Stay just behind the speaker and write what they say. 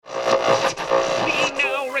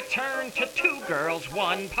to Two Girls,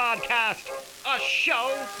 One Podcast, a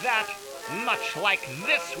show that, much like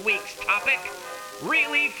this week's topic,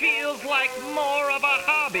 really feels like more of a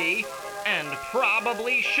hobby and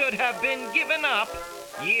probably should have been given up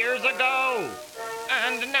years ago.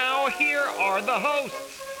 And now here are the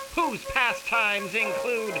hosts, whose pastimes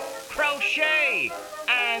include crochet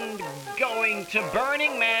and going to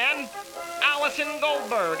Burning Man, Allison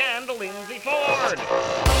Goldberg and Lindsay Ford.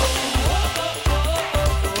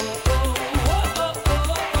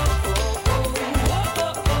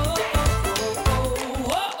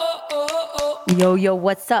 Yo,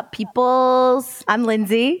 what's up, peoples? I'm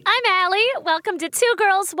Lindsay. I'm Allie. Welcome to Two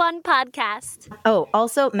Girls, One Podcast. Oh,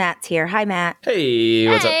 also Matt's here. Hi, Matt. Hey,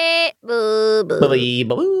 what's up? Hey. Boo, boo.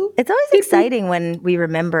 Boo. It's always exciting when we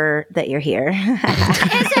remember that you're here. Is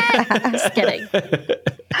it? Just kidding.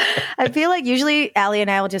 I feel like usually Allie and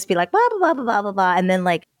I will just be like, blah, blah, blah, blah, blah, blah, blah. And then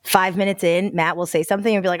like 5 minutes in, Matt will say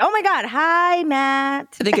something and be like, oh my God, hi,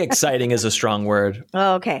 Matt. I think exciting is a strong word.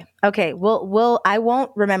 Oh, okay. I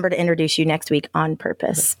won't remember to introduce you next week on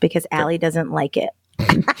purpose because Allie doesn't like it.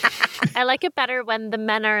 I like it better when the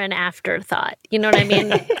men are an afterthought. You know what I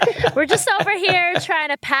mean? We're just over here trying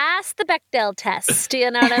to pass the Bechdel test. You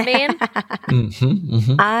know what I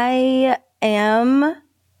mean? I am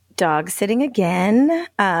dog sitting again.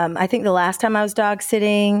 I think the last time I was dog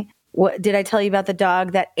sitting, what did I tell you about the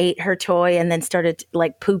dog that ate her toy and then started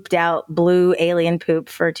pooped out blue alien poop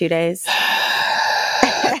for 2 days?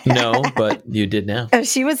 No, but you did now.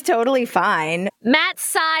 She was totally fine. Matt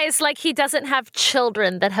sighs like he doesn't have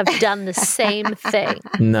children that have done the same thing.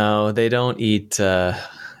 No, they don't eat. They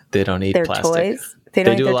don't eat Their plastic. toys. They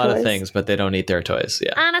don't eat do a their lot toys? of things, but they don't eat their toys.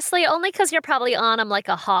 Yeah. Honestly, only because you're probably on them like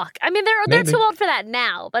a hawk. I mean, they're Maybe. too old for that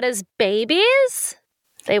now, but as babies,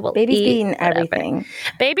 they will Babies eat eating whatever. everything.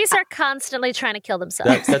 Babies are constantly trying to kill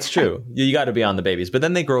themselves. That's true. You got to be on the babies, but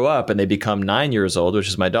then they grow up and they become 9 years old, which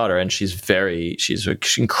is my daughter, and she's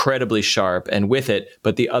incredibly sharp. And with it,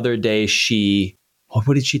 but the other day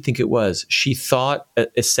what did she think it was? She thought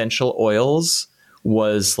essential oils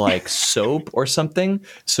was like soap or something,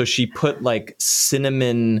 so she put like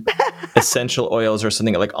cinnamon essential oils or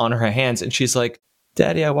something like on her hands, and she's like,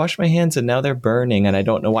 Daddy, I washed my hands and now they're burning and I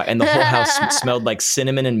don't know why. And the whole house smelled like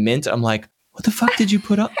cinnamon and mint. I'm like, what the fuck did you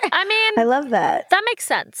put on? I mean, I love that. that makes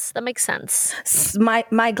sense.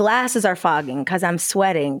 My glasses are fogging because I'm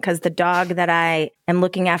sweating because the dog that I am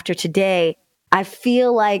looking after today, I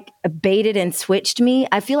feel like baited and switched me.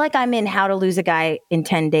 I feel like I'm in How to Lose a Guy in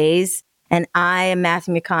 10 Days and I am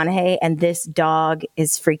Matthew McConaughey and this dog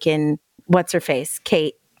is freaking, what's her face?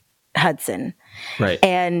 Kate Hudson. Right.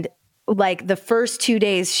 And like the first 2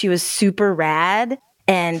 days, she was super rad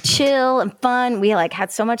and chill and fun. We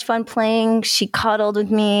had so much fun playing. She cuddled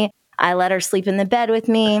with me. I let her sleep in the bed with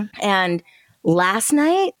me. And last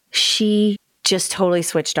night, she just totally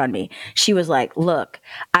switched on me. She was like, look,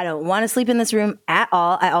 I don't want to sleep in this room at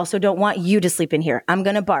all. I also don't want you to sleep in here. I'm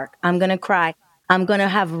going to bark. I'm going to cry. I'm going to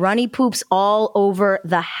have runny poops all over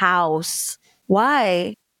the house.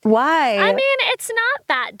 Why? I mean, it's not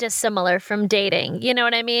that dissimilar from dating. You know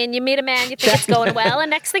what I mean? You meet a man, you think it's going well, and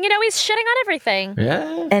next thing you know, he's shitting on everything.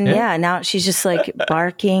 Yeah. And now she's just like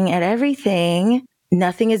barking at everything.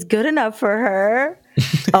 Nothing is good enough for her.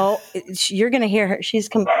 Oh, you're going to hear her. She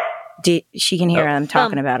can hear I'm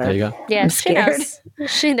talking about her. There you go. Yeah, I'm she scared. knows.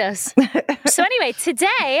 She knows. So anyway,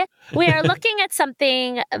 today we are looking at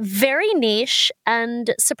something very niche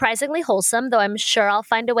and surprisingly wholesome, though I'm sure I'll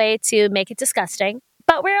find a way to make it disgusting.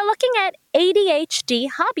 But we're looking at ADHD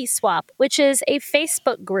Hobby Swap, which is a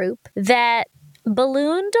Facebook group that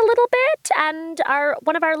ballooned a little bit, and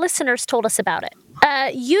one of our listeners told us about it.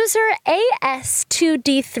 User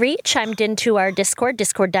AS2D3 chimed into our Discord,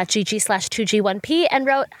 discord.gg/2G1P, and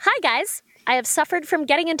wrote, "Hi guys, I have suffered from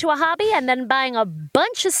getting into a hobby and then buying a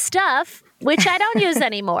bunch of stuff which I don't use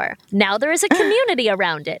anymore. Now there is a community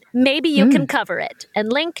around it. Maybe you can cover it."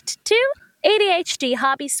 And linked to ADHD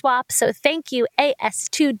Hobby Swap. So thank you,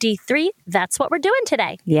 AS2D3. That's what we're doing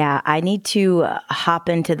today. Yeah, I need to hop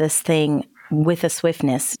into this thing with a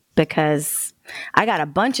swiftness because I got a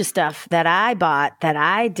bunch of stuff that I bought that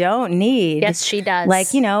I don't need. Yes, she does. Like,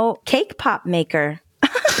 cake pop maker.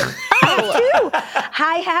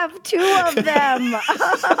 I have two of them.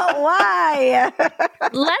 Why?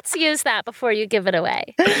 Let's use that before you give it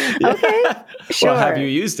away. Okay, sure. Well, have you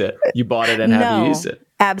used it? You bought it and have you used it?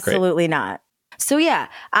 Absolutely not. So yeah,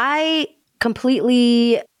 I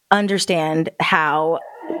completely understand how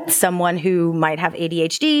someone who might have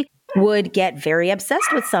ADHD would get very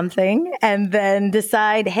obsessed with something and then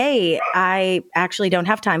decide, hey, I actually don't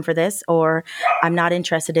have time for this, or I'm not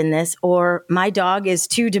interested in this, or my dog is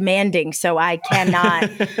too demanding, so I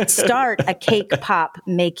cannot start a cake pop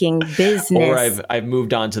making business. Or I've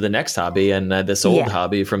moved on to the next hobby, and this old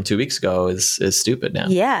hobby from 2 weeks ago is stupid now.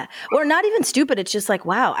 Yeah. Or not even stupid. It's just like,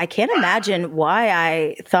 wow, I can't imagine why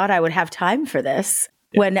I thought I would have time for this.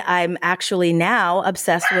 When I'm actually now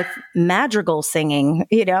obsessed with madrigal singing,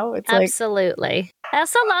 it's Absolutely. I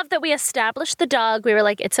also love that we established the dog. We were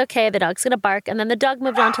like, it's okay, the dog's going to bark. And then the dog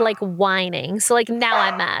moved on to like whining. So like now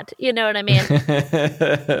I'm mad. You know what I mean?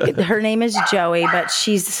 Her name is Joey, but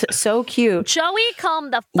she's so cute. Joey,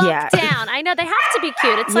 calm the fuck down. I know they have to be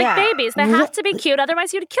cute. It's like babies. They have to be cute.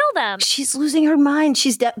 Otherwise you'd kill them. She's losing her mind.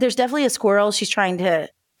 There's definitely a squirrel she's trying to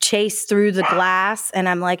chase through the glass, and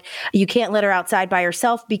I'm like, you can't let her outside by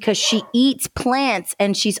herself because she eats plants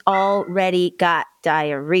and she's already got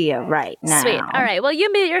diarrhea right now. Sweet. All right. Well,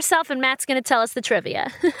 you mute yourself and Matt's going to tell us the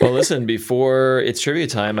trivia. Well, listen, before it's trivia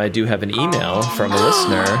time, I do have an email from a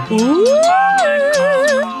listener.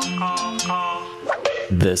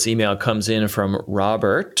 This email comes in from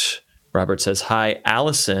Robert. Robert says, hi,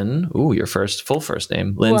 Allison. Ooh, your full first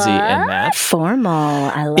name. Lindsay and Matt. Formal.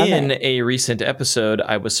 I love it. In a recent episode,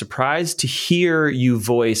 I was surprised to hear you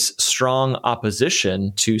voice strong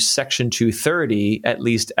opposition to Section 230, at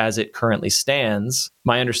least as it currently stands.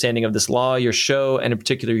 My understanding of this law, your show, and in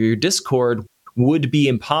particular your Discord would be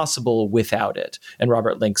impossible without it. And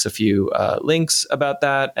Robert links a few links about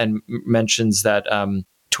that and mentions that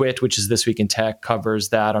Twit, which is This Week in Tech, covers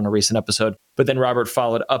that on a recent episode. But then Robert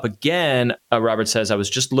followed up again. Robert says, I was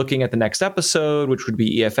just looking at the next episode, which would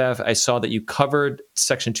be EFF. I saw that you covered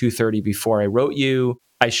Section 230 before I wrote you.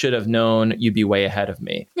 I should have known you'd be way ahead of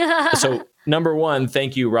me. So number one,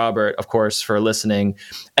 thank you, Robert, of course, for listening.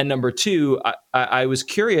 And number two, I was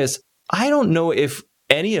curious. I don't know if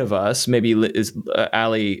any of us, maybe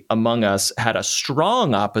Ali among us, had a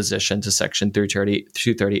strong opposition to Section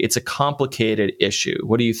 230. It's a complicated issue.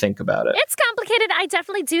 What do you think about it? It's complicated. I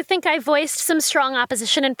definitely do think I voiced some strong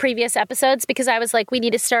opposition in previous episodes because I was like, we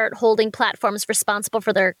need to start holding platforms responsible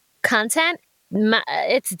for their content.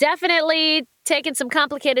 It's definitely taken some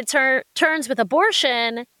complicated turns with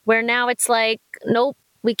abortion, where now it's like, nope,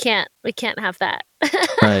 we can't have that.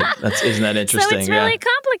 Right. Isn't that interesting? So it's really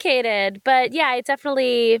complicated. But yeah, I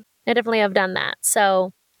definitely have done that.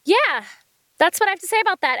 So yeah, that's what I have to say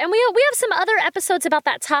about that. And we have some other episodes about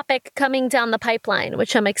that topic coming down the pipeline,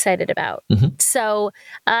 which I'm excited about. Mm-hmm. So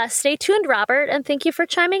stay tuned, Robert, and thank you for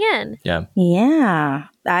chiming in. Yeah. Yeah.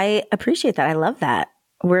 I appreciate that. I love that.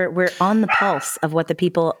 We're on the pulse of what the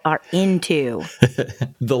people are into.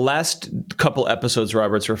 The last couple episodes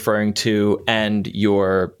Robert's referring to and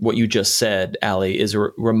what you just said, Ali,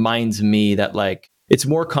 reminds me that like it's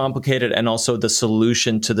more complicated, and also the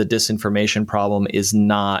solution to the disinformation problem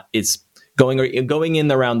it's going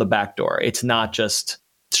in around the back door. It's not just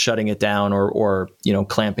shutting it down or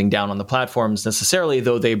clamping down on the platforms necessarily,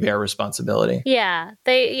 though they bear responsibility.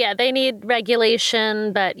 They need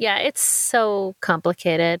regulation, but yeah, it's so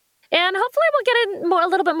complicated. And hopefully we'll get a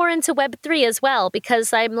little bit more into Web3 as well,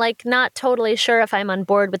 because I'm like not totally sure if I'm on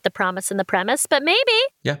board with the promise and the premise, but maybe.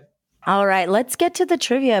 Yeah. All right, let's get to the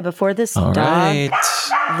trivia before this dog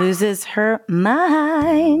loses her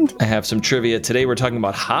mind. I have some trivia. Today we're talking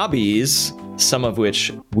about hobbies, some of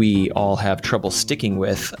which we all have trouble sticking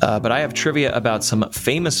with. But I have trivia about some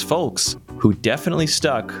famous folks who definitely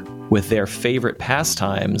stuck with their favorite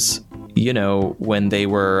pastimes, when they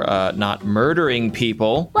were not murdering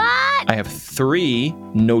people. What? I have 3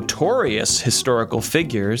 notorious historical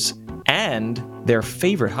figures and their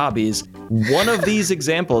favorite hobbies. One of these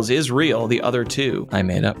examples is real. The other 2 I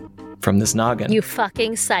made up from this noggin. You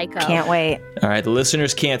fucking psycho. Can't wait. All right, the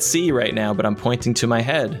listeners can't see right now, but I'm pointing to my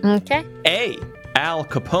head. Okay. A. Al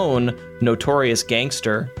Capone, notorious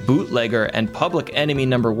gangster, bootlegger, and public enemy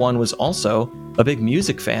number 1, was also a big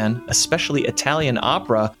music fan, especially Italian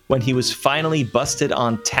opera, when he was finally busted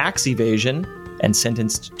on tax evasion and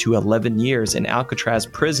sentenced to 11 years in Alcatraz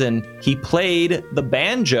prison. He played the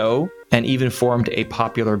banjo and even formed a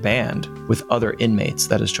popular band with other inmates.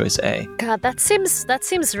 That is choice A. God, that seems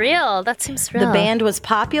real. That seems real. The band was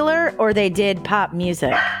popular, or they did pop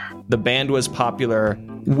music? The band was popular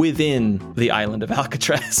within the island of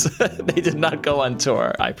Alcatraz. They did not go on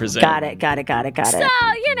tour, I presume. Got it. So,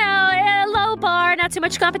 a low bar, not too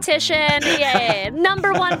much competition. Yeah.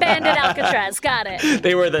 Number 1 band at Alcatraz. Got it.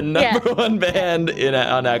 They were the number 1 band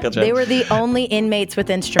on Alcatraz. They were the only inmates with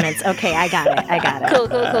instruments. Okay, I got it. Cool.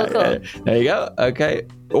 There you go. Okay.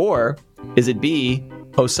 Or is it B,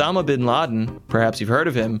 Osama bin Laden, perhaps you've heard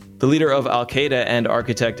of him, the leader of Al-Qaeda and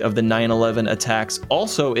architect of the 9/11 attacks,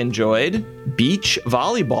 also enjoyed beach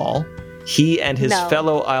volleyball. He and his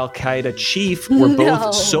fellow Al-Qaeda chief were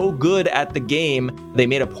both so good at the game, they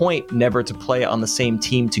made a point never to play on the same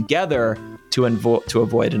team together to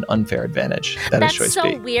avoid an unfair advantage. That's choice so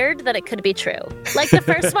B. weird that it could be true. Like, the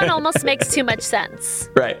first one almost makes too much sense.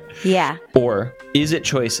 Right. Yeah. Or is it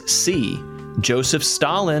choice C? Joseph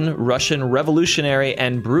Stalin, Russian revolutionary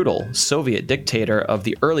and brutal Soviet dictator of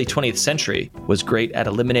the early 20th century, was great at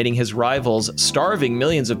eliminating his rivals, starving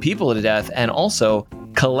millions of people to death, and also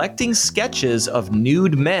collecting sketches of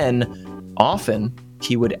nude men. Often,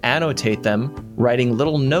 he would annotate them, writing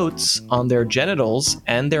little notes on their genitals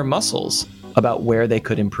and their muscles about where they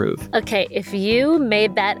could improve. Okay, if you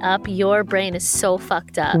made that up, your brain is so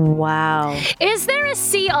fucked up. Wow. Is there a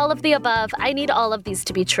C, all of the above? I need all of these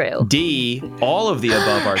to be true. D, all of the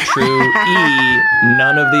above are true. E,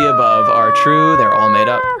 none of the above are true. They're all made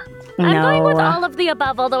up. I'm going with all of the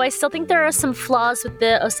above, although I still think there are some flaws with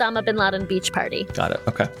the Osama bin Laden beach party. Got it.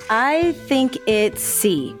 Okay. I think it's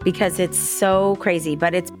C because it's so crazy,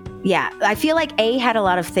 but yeah, I feel like A had a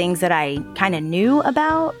lot of things that I kind of knew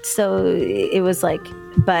about, so it was like,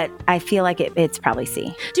 but I feel like it's probably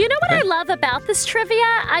C. Do you know what I love about this trivia?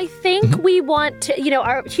 I think we want to,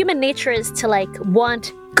 our human nature is to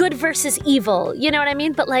want good versus evil, you know what I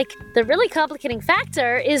mean? But the really complicating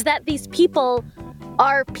factor is that these people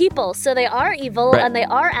are people, so they are evil and they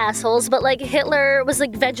are assholes, but Hitler was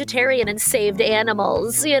vegetarian and saved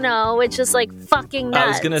animals, which is fucking nuts. I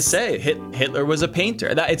was gonna say Hitler was a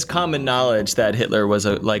painter. It's common knowledge that Hitler was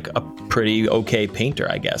a pretty okay painter,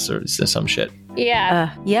 I guess, or some shit.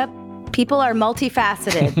 Yeah. Yep. People are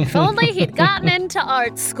multifaceted. If only he'd gotten into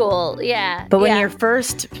art school. Yeah. But when your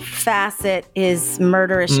first facet is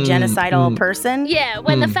murderous, genocidal person. Yeah,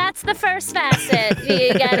 when the fat's the first facet,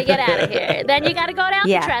 you gotta get out of here. Then you gotta go to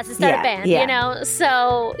Alcatraz and start a band,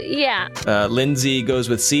 So, yeah. Lindsay goes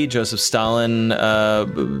with C, Joseph Stalin,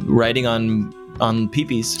 writing on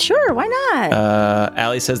peepees. Sure, why not?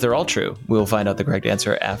 Allie says they're all true. We'll find out the correct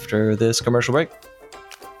answer after this commercial break.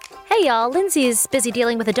 Hey y'all, Lindsay's busy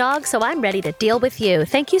dealing with a dog, so I'm ready to deal with you.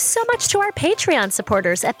 Thank you so much to our Patreon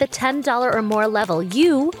supporters at the $10 or more level.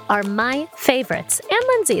 You are my favorites, and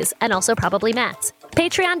Lindsay's, and also probably Matt's.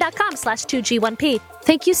 Patreon.com/2G1P.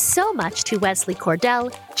 Thank you so much to Wesley Cordell,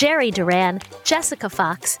 Jerry Duran, Jessica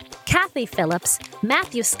Fox, Kathy Phillips,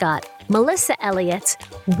 Matthew Scott, Melissa Elliott,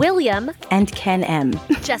 William, and Ken M.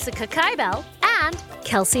 Jessica Kybell, and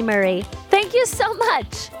Kelsey Murray. Thank you so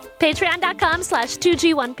much.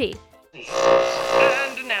 Patreon.com/2G1P.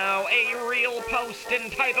 And now a real post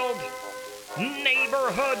entitled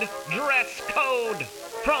Neighborhood Dress Code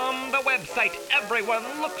from the website everyone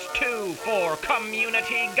looks to for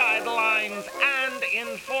community guidelines and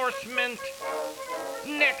enforcement.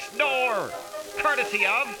 Next Door, courtesy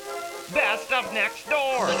of Best of Next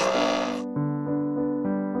Door.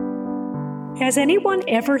 Has anyone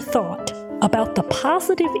ever thought about the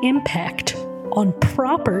positive impact on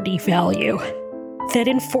property value that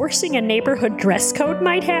enforcing a neighborhood dress code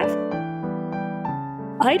might have?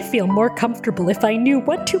 I'd feel more comfortable if I knew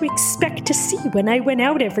what to expect to see when I went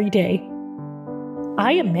out every day.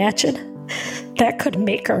 I imagine that could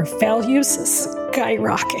make our values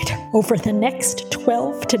skyrocket over the next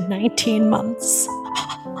 12 to 19 months.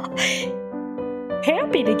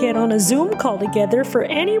 Happy to get on a Zoom call together for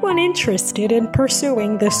anyone interested in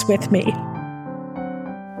pursuing this with me.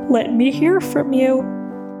 Let me hear from you.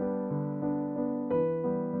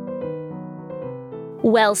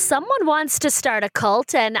 Well, someone wants to start a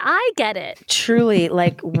cult, and I get it. Truly,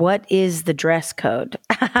 what is the dress code?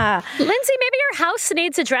 Lindsay, maybe your house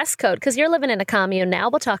needs a dress code because you're living in a commune now.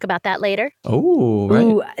 We'll talk about that later. Oh, right.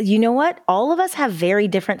 Ooh, you know what? All of us have very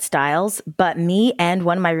different styles, but me and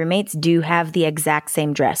one of my roommates do have the exact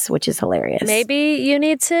same dress, which is hilarious. Maybe you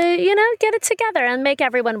need to, get it together and make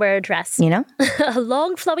everyone wear a dress. A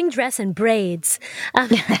long flowing dress and braids. And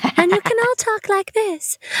you can all talk like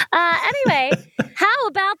this. Anyway, how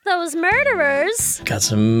about those murderers?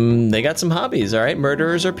 They got some hobbies, all right?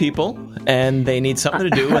 Murderers are people, and they need something to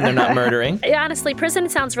do when they're not murdering. Honestly, prison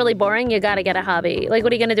sounds really boring. You gotta get a hobby. What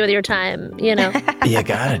are you gonna do with your time, You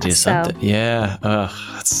gotta do something. Yeah.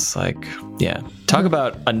 It's Talk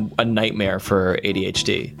about a nightmare for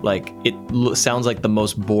ADHD. It sounds like the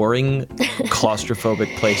most boring,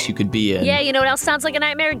 claustrophobic place you could be in. Yeah, you know what else sounds like a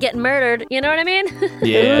nightmare? Getting murdered. You know what I mean?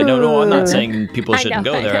 Yeah, no, I'm not saying people shouldn't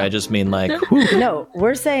go there. I just mean No,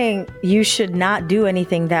 we're saying you should not do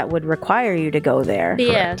anything that would require you to go there.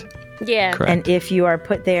 Yeah. Correct. Yeah. Correct. And if you are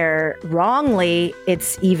put there wrongly,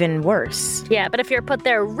 it's even worse. Yeah, but if you're put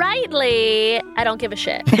there rightly, I don't give a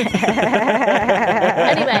shit.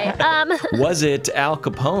 Anyway, Was it Al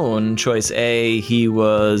Capone? Choice A, he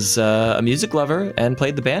was a music lover and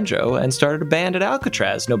played the banjo and started a band at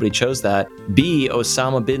Alcatraz. Nobody chose that. B,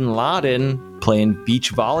 Osama bin Laden playing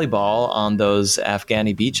beach volleyball on those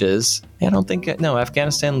Afghani beaches. I don't think, no,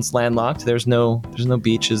 Afghanistan's landlocked. There's no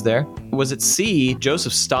beaches there. Was it C,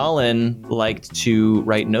 Joseph Stalin liked to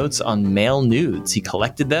write notes on male nudes. He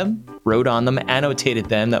collected them, wrote on them, annotated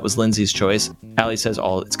them. That was Lindsay's choice. Allie says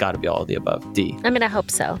it's got to be all of the above. D. I mean, I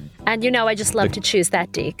hope so. And I just love to choose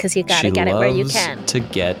that D because you got to She get it where you loves can. to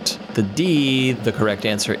get the D. The correct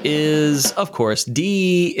answer is, of course,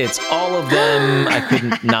 D. It's all of them. I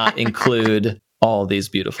couldn't not include all these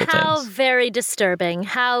beautiful How things. very disturbing.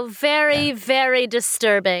 How very, very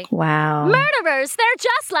disturbing. Wow. Murderers, they're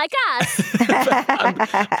just like us.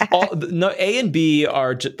 No, A and B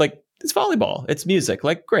are just like, it's volleyball. It's music.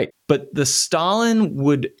 Like, great. But the Stalin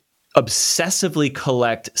would obsessively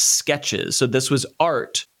collect sketches. So this was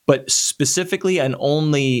art, but specifically and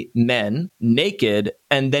only men naked,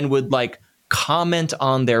 and then would like comment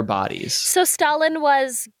on their bodies. So Stalin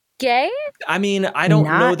was gay? I mean, I don't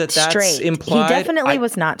know Not that that's straight. implied. He definitely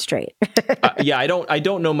was not straight. Yeah, I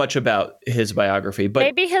don't know much about his biography, but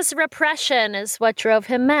Maybe his repression is what drove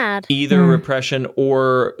him mad. either repression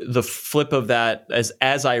or the flip of that,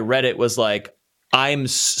 as I read it, was like, I'm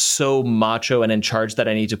so macho and in charge that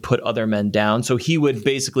I need to put other men down. So he would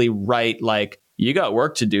basically write like, you got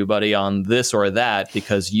work to do, buddy, on this or that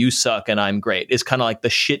because you suck and I'm great. It's kind of like the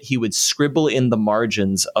shit he would scribble in the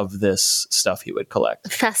margins of this stuff he would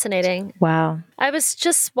collect. Fascinating. Wow. I was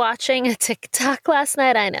just watching a TikTok last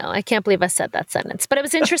night. I know, I can't believe I said that sentence, but it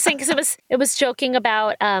was interesting because it was joking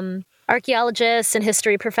about archaeologists and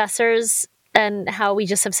history professors and how we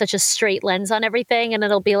just have such a straight lens on everything. And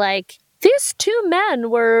it'll be like, these two men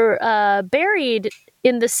were buried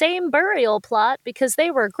in the same burial plot because they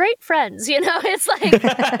were great friends. It's like,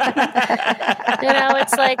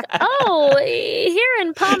 it's like, oh, here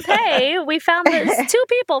in Pompeii, we found these two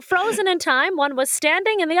people frozen in time. One was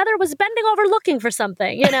standing and the other was bending over looking for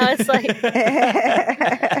something. It's like,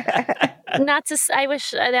 I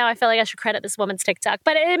wish, now I feel like I should credit this woman's TikTok,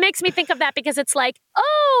 but it makes me think of that because it's like,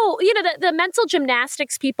 oh, the mental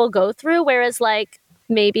gymnastics people go through, whereas like,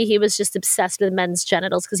 maybe he was just obsessed with men's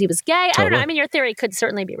genitals because he was gay. Totally. I don't know. I mean, your theory could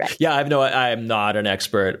certainly be right. Yeah, I'm not an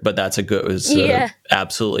expert, but that's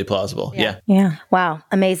absolutely plausible. Yeah. Yeah. Wow.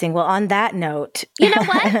 Amazing. Well, on that note, You know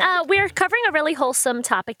what? We're covering a really wholesome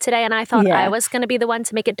topic today, and I thought I was going to be the one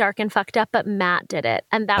to make it dark and fucked up, but Matt did it.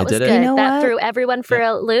 And that was good. You know that what? threw everyone for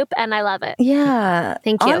a loop, and I love it. Yeah.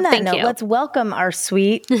 Thank you. On that Thank note, you. let's welcome our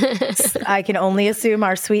sweet, I can only assume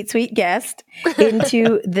our sweet, sweet guest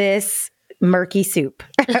into this murky soup.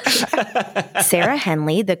 Sarah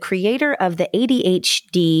Henley, the creator of the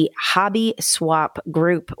ADHD Hobby Swap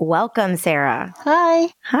group. Welcome, Sarah. Hi.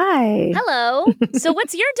 Hi. Hello. So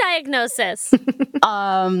what's your diagnosis?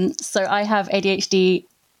 So I have ADHD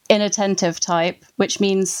inattentive type, which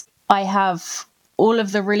means I have all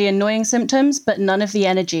of the really annoying symptoms, but none of the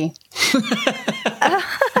energy.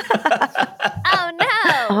 Oh, no.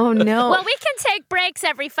 Oh, no. Well, we can take breaks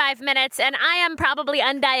every 5 minutes, and I am probably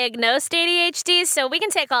undiagnosed ADHD, so we can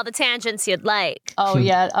take all the tangents you'd like. Oh,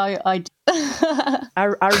 yeah. I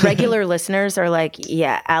Our regular listeners are like,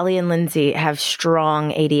 yeah, Allie and Lindsay have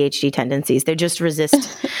strong ADHD tendencies. They just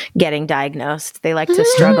resist getting diagnosed. They like to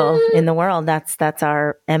struggle in the world. That's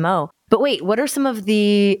our MO. But wait, what are some of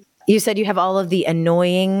you said you have all of the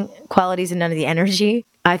annoying qualities and none of the energy.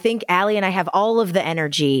 I think Allie and I have all of the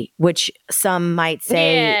energy, which some might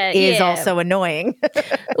say is also annoying.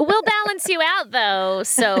 We'll balance you out, though,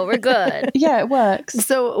 so we're good. Yeah, it works.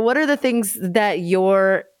 So what are the things that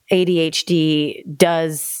your ADHD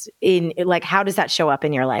does how does that show up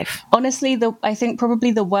in your life? Honestly, I think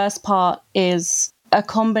probably the worst part is a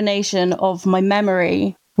combination of my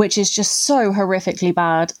memory, which is just so horrifically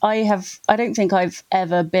bad. I don't think I've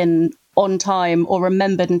ever been on time or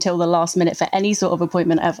remembered until the last minute for any sort of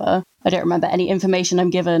appointment ever. I don't remember any information I'm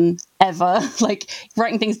given ever. Like,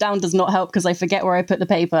 writing things down does not help because I forget where I put the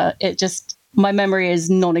paper. My memory is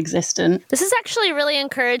non-existent. This is actually really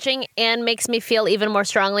encouraging and makes me feel even more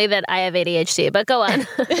strongly that I have ADHD, but go on.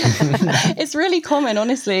 It's really common,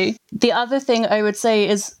 honestly. The other thing I would say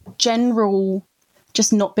is general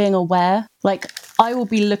just not being aware. Like, I will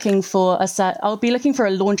be looking for I'll be looking for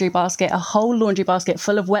a laundry basket, a whole laundry basket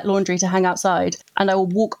full of wet laundry to hang outside, and I will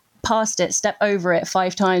walk past it, step over it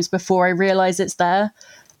 5 times before I realize it's there.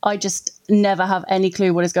 I just never have any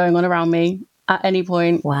clue what is going on around me. at any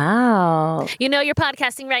point. Wow. You know you're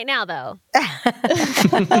podcasting right now, though.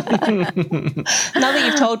 Now that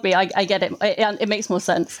you've told me, I get it. It makes more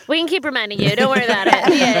sense. We can keep reminding you. Don't worry about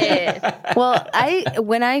it. Yeah. Well,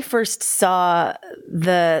 when I first saw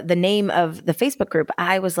the name of the Facebook group,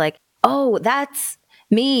 I was like, oh, that's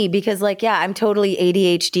me, because like, yeah, I'm totally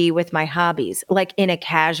ADHD with my hobbies, like in a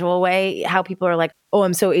casual way, how people are like, oh,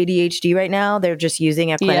 I'm so ADHD right now. They're just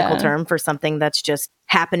using a clinical term for something that's just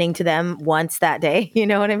happening to them once that day. You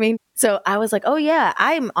know what I mean? So I was like, oh yeah,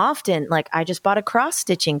 I'm often like, I just bought a cross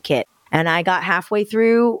stitching kit and I got halfway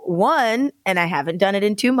through one and I haven't done it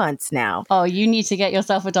in 2 months now. Oh, you need to get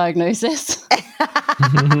yourself a diagnosis.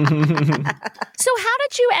 So how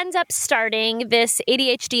did you end up starting this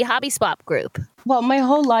ADHD hobby swap group? Well, my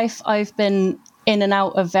whole life I've been in and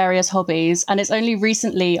out of various hobbies. And it's only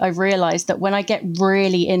recently I've realized that when I get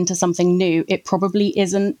really into something new, it probably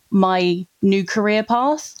isn't my new career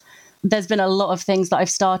path. There's been a lot of things that I've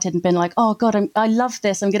started and been like, oh God, I love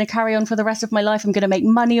this. I'm going to carry on for the rest of my life. I'm going to make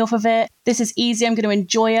money off of it. This is easy. I'm going to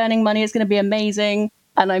enjoy earning money. It's going to be amazing.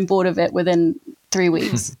 And I'm bored of it within 3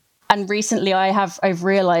 weeks. And recently I've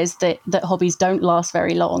realized that hobbies don't last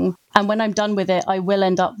very long. And when I'm done with it, I will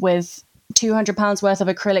end up with £200 worth of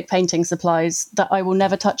acrylic painting supplies that I will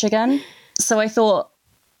never touch again. So I thought,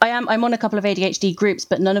 I'm on a couple of ADHD groups,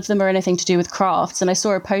 but none of them are anything to do with crafts. And I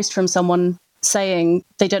saw a post from someone saying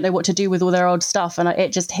they don't know what to do with all their old stuff. And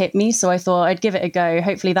it just hit me. So I thought I'd give it a go.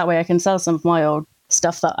 Hopefully that way I can sell some of my old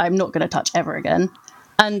stuff that I'm not going to touch ever again.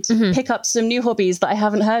 And pick up some new hobbies that I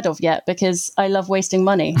haven't heard of yet because I love wasting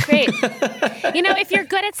money. Great. You know, if you're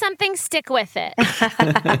good at something, stick with it.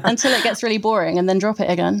 Until it gets really boring and then drop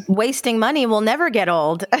it again. Wasting money will never get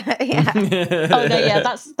old. Yeah. Oh, no,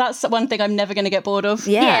 yeah, that's one thing I'm never going to get bored of.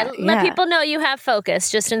 Yeah, let people know you have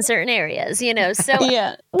focus just in certain areas, you know. So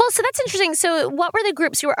yeah. Well, so that's interesting. So what were the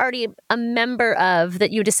groups you were already a member of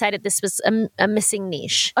that you decided this was a missing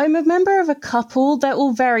niche? I'm a member of a couple. They're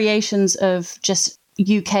all variations of just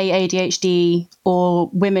UK ADHD or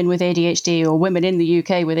women with ADHD or women in the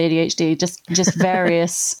UK with ADHD, just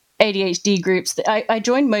various ADHD groups. I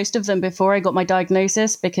joined most of them before I got my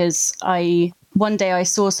diagnosis because one day I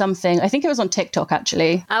saw something, I think it was on TikTok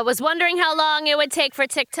actually. I was wondering how long it would take for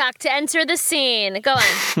TikTok to enter the scene. Go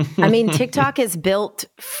on. I mean, TikTok is built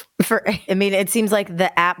it seems like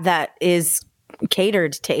the app that is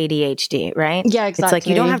catered to ADHD, right? Yeah, exactly. It's like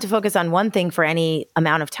you don't have to focus on one thing for any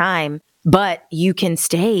amount of time, but you can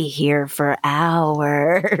stay here for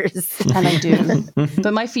hours. And I do.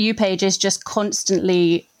 But my For You page is just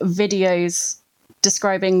constantly videos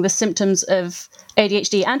describing the symptoms of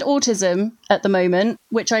ADHD and autism at the moment,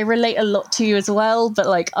 which I relate a lot to as well. But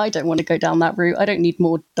like, I don't want to go down that route. I don't need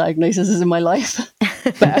more diagnoses in my life.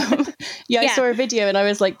 But I saw a video and I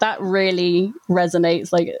was like, that really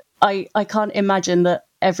resonates. Like, I can't imagine that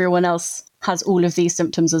everyone else has all of these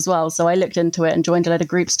symptoms as well. So I looked into it and joined a lot of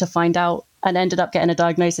groups to find out and ended up getting a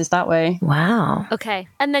diagnosis that way. Wow. Okay.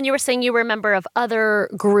 And then you were saying you were a member of other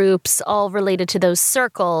groups all related to those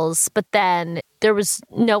circles, but then there was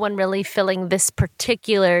no one really filling this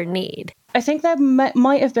particular need. I think there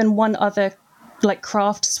might have been one other like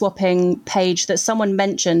craft swapping page that someone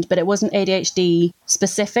mentioned, but it wasn't ADHD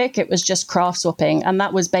specific. It was just craft swapping. And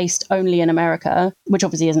that was based only in America, which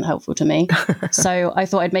obviously isn't helpful to me. So I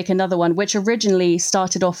thought I'd make another one, which originally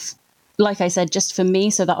started off, like I said, just for me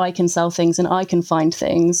so that I can sell things and I can find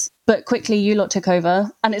things. But quickly you lot took over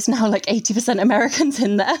and it's now like 80% Americans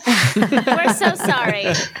in there. We're so sorry.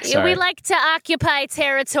 We like to occupy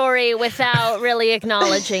territory without really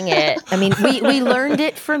acknowledging it. I mean, we learned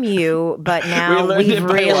it from you, but now we've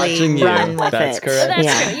really run with That's it. correct.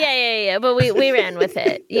 That's true. Yeah. But we ran with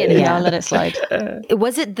it. You know? Yeah, I'll let it slide.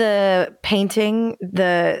 Was it the painting,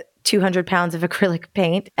 the 200 pounds of acrylic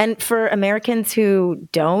paint? And for Americans who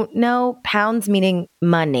don't know, pounds meaning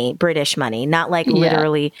money, British money, not like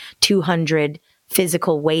literally 200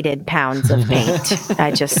 physical weighted pounds of paint.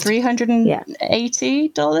 I just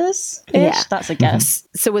 $380-ish. Yeah. That's a guess.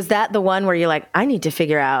 So was that the one where you're like, I need to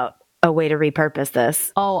figure out a way to repurpose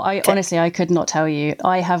this? Oh, honestly, I could not tell you.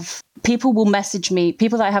 People will message me,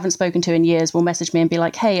 people that I haven't spoken to in years will message me and be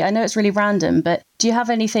like, hey, I know it's really random, but do you have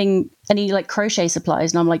any like crochet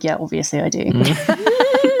supplies? And I'm like, yeah, obviously I do.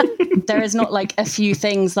 There is not like a few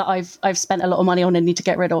things that I've spent a lot of money on and need to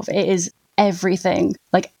get rid of. It is everything.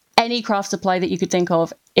 Like any craft supply that you could think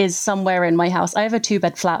of is somewhere in my house. I have a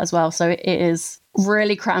 2-bed flat as well, so it is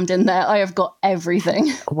really crammed in there. I have got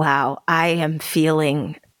everything. Wow. I am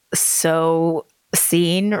feeling so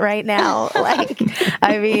scene right now. Like,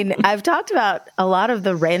 I mean, I've talked about a lot of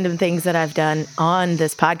the random things that I've done on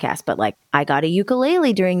this podcast, but like I got a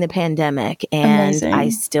ukulele during the pandemic and Amazing. I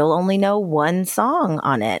still only know one song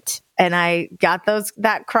on it. And I got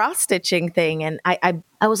that cross stitching thing. And I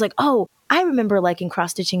was like, oh, I remember liking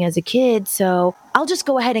cross stitching as a kid. So I'll just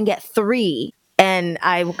go ahead and get 3. And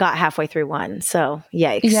I got halfway through one. So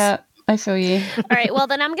yikes. Yeah. I feel you. All right, well,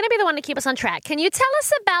 then I'm going to be the one to keep us on track. Can you tell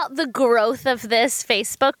us about the growth of this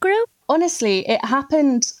Facebook group? Honestly, it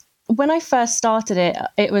happened when I first started it.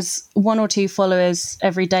 It was 1 or 2 followers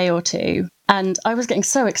every day or 2. And I was getting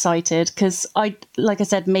so excited because like I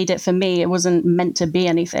said, made it for me. It wasn't meant to be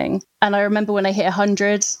anything. And I remember when I hit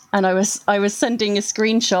 100 and I was sending a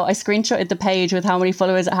screenshot. I screenshotted the page with how many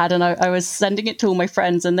followers it had. And I was sending it to all my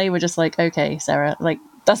friends and they were just like, okay, Sarah, like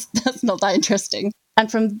that's not that interesting. And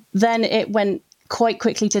from then it went quite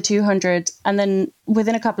quickly to 200. And then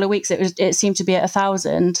within a couple of weeks, it seemed to be at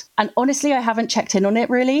 1,000. And honestly, I haven't checked in on it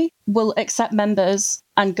really. We'll accept members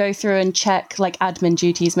and go through and check like admin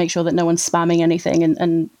duties, make sure that no one's spamming anything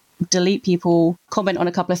and delete people, comment on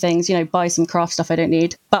a couple of things, buy some craft stuff I don't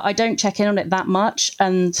need. But I don't check in on it that much.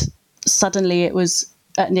 And suddenly it was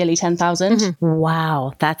at nearly 10,000. Mm-hmm.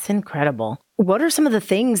 Wow, that's incredible. What are some of the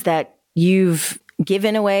things that you've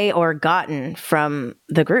given away or gotten from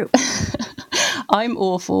the group? I'm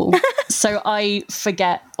awful. So I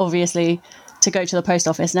forget, obviously, to go to the post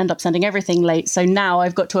office and end up sending everything late. So now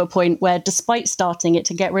I've got to a point where despite starting it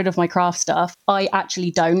to get rid of my craft stuff, I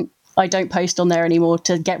actually don't post on there anymore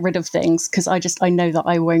to get rid of things because I know that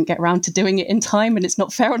I won't get around to doing it in time and it's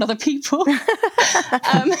not fair on other people.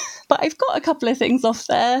 But I've got a couple of things off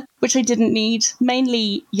there which I didn't need,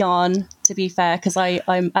 mainly yarn, to be fair, because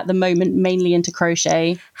I'm at the moment mainly into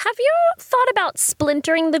crochet. Have you thought about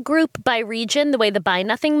splintering the group by region the way the Buy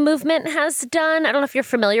Nothing movement has done? I don't know if you're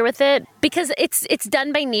familiar with it, because it's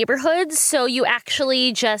done by neighborhoods. So you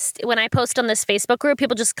actually just, when I post on this Facebook group,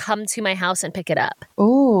 people just come to my house and pick it up.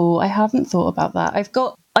 Oh, I haven't thought about that.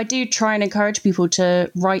 I do try and encourage people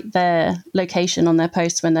to write their location on their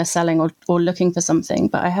posts when they're selling or looking for something,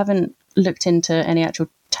 but I haven't looked into any actual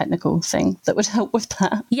technical thing that would help with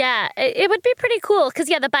that. Yeah, it would be pretty cool because,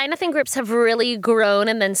 the Buy Nothing groups have really grown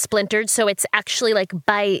and then splintered. So it's actually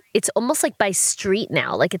it's almost like by street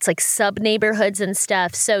now. Like it's like sub-neighborhoods and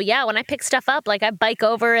stuff. So yeah, when I pick stuff up, like I bike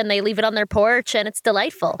over and they leave it on their porch and it's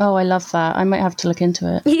delightful. Oh, I love that. I might have to look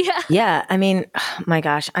into it. Yeah. Yeah, I mean, oh my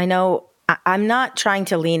gosh, I know I'm not trying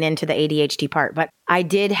to lean into the ADHD part, but I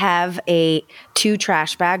did have 2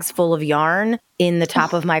 trash bags full of yarn in the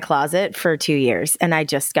top of my closet for 2 years, and I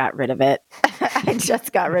just got rid of it. I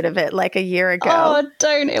just got rid of it like a year ago. Oh,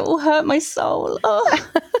 don't. It will hurt my soul. Oh.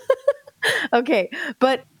 Okay,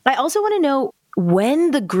 but I also want to know,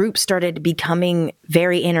 when the group started becoming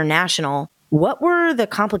very international, what were the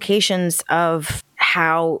complications of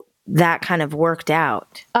how that kind of worked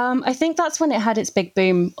out? I think that's when it had its big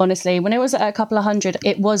boom, honestly. When it was at a couple of hundred,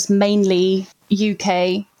 it was mainly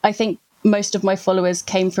UK. I think most of my followers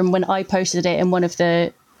came from when I posted it in one of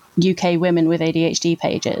the UK Women with ADHD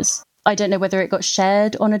pages. I don't know whether it got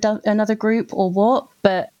shared on another group or what,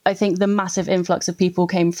 but I think the massive influx of people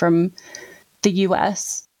came from the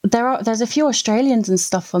US. There's a few Australians and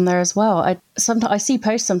stuff on there as well. I see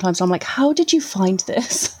posts sometimes and I'm like, how did you find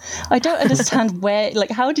this? I don't understand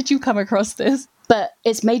how did you come across this? But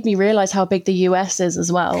it's made me realize how big the US is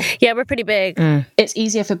as well. Yeah, we're pretty big. It's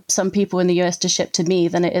easier for some people in the US to ship to me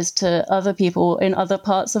than it is to other people in other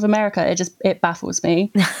parts of America. It baffles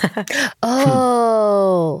me.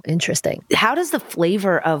 Oh, interesting. How does the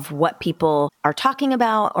flavor of what people are talking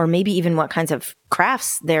about, or maybe even what kinds of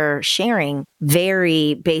crafts they're sharing,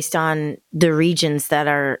 vary based on the regions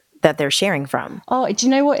that they're sharing from? Oh, do you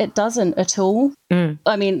know what? It doesn't at all.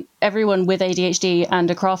 I mean, everyone with ADHD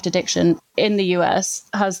and a craft addiction in the US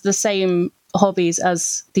has the same hobbies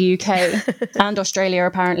as the UK and Australia,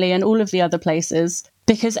 apparently, and all of the other places,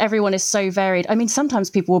 because everyone is so varied. I mean, sometimes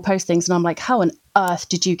people will post things and I'm like, how on earth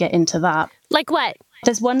did you get into that? Like what?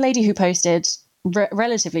 There's one lady who posted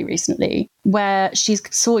relatively recently where she's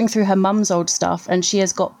sorting through her mum's old stuff and she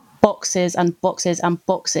has got boxes and boxes and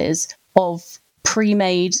boxes of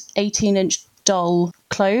pre-made 18-inch doll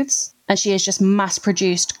clothes, and she has just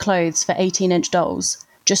mass-produced clothes for 18-inch dolls,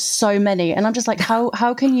 just so many. And I'm just like,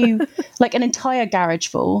 how can you, like an entire garage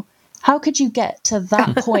full, How could you get to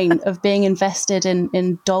that point of being invested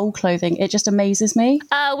in doll clothing? It just amazes me.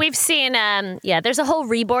 We've seen, there's a whole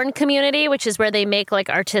reborn community, which is where they make like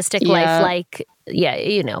artistic Yeah. lifelike,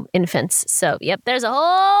 infants. So, yep, there's a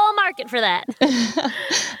whole market for that.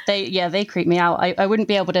 They creep me out. I wouldn't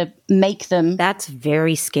be able to make them. That's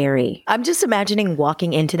very scary. I'm just imagining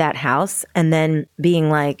walking into that house and then being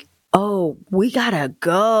like, oh, we gotta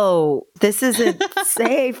go. This isn't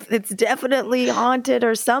safe. It's definitely haunted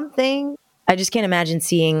or something. I just can't imagine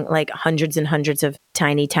seeing like hundreds and hundreds of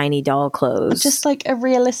tiny, tiny doll clothes. Just like a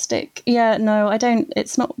realistic. Yeah, no, I don't.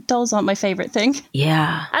 It's not. Dolls aren't my favorite thing.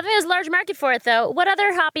 Yeah. I think there's a large market for it, though. What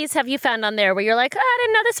other hobbies have you found on there where you're like, I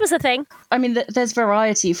didn't know this was a thing? I mean, there's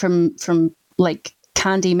variety from like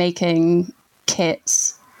candy making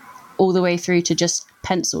kits all the way through to just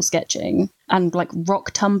pencil sketching and like rock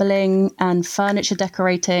tumbling and furniture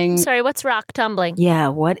decorating. Sorry, what's rock tumbling? Yeah,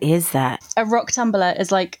 what is that? A rock tumbler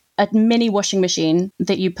is like a mini washing machine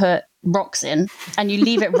that you put rocks in and you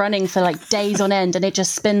leave it running for like days on end and it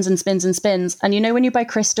just spins and spins and spins. And you know when you buy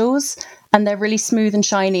crystals and they're really smooth and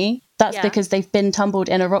shiny, that's because they've been tumbled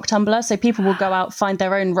in a rock tumbler. So people will go out, find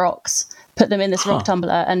their own rocks, put them in this rock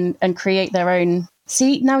tumbler and create their own.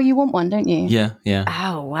 See, now you want one, don't you? Yeah.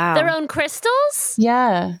 Oh, wow. Their own crystals?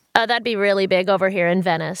 Yeah. Oh, that'd be really big over here in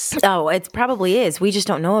Venice. Oh, it probably is. We just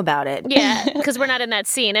don't know about it. Yeah, because we're not in that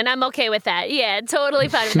scene, and I'm okay with that. Yeah, totally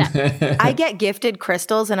fine with that. I get gifted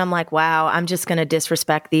crystals and I'm like, wow, I'm just going to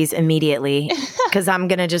disrespect these immediately because I'm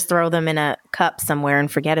going to just throw them in a cup somewhere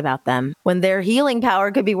and forget about them when their healing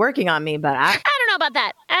power could be working on me. But I don't know about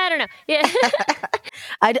that. I don't know. Yeah.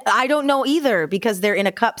 I don't know either because they're in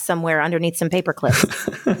a cup somewhere underneath some paper clips.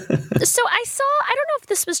 So I don't know if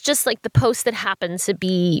this was just like the post that happened to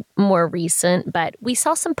be more recent, but we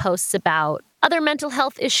saw some posts about other mental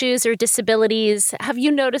health issues or disabilities. Have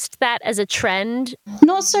you noticed that as a trend?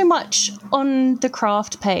 Not so much on the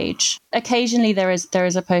craft page. Occasionally there is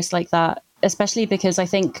a post like that, especially because I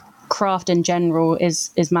think craft in general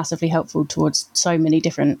is massively helpful towards so many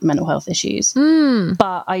different mental health issues.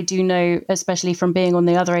 But I do know, especially from being on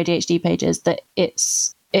the other ADHD pages, that it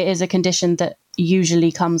is a condition that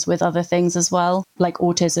usually comes with other things as well, like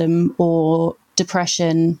autism or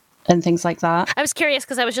depression and things like that. I was curious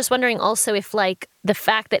because I was just wondering also if like the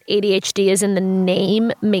fact that ADHD is in the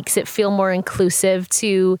name makes it feel more inclusive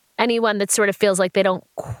to anyone that sort of feels like they don't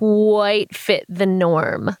quite fit the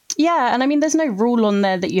norm. Yeah, and I mean, there's no rule on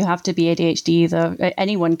there that you have to be ADHD either.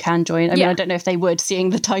 Anyone can join. I mean, I don't know if they would,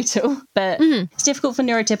 seeing the title, but it's difficult for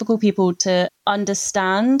neurotypical people to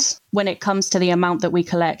understand when it comes to the amount that we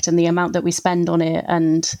collect and the amount that we spend on it.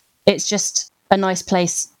 And it's just a nice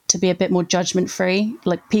place to be a bit more judgment free.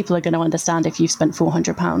 Like, people are going to understand if you've spent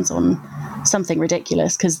 £400 on something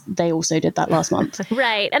ridiculous because they also did that last month.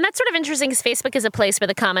 Right. And that's sort of interesting because Facebook is a place where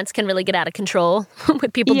the comments can really get out of control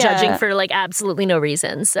with people judging for like absolutely no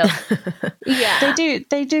reason. So yeah,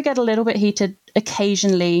 they do get a little bit heated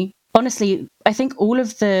occasionally. Honestly, I think all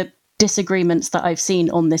of the disagreements that I've seen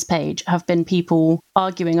on this page have been people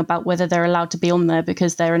arguing about whether they're allowed to be on there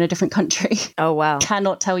because they're in a different country. Oh, wow.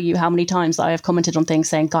 Cannot tell you how many times I have commented on things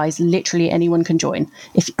saying, guys, literally anyone can join.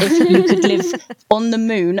 If you could live on the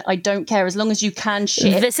moon, I don't care, as long as you can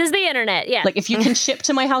ship. This is the internet, yeah. Like, if you can ship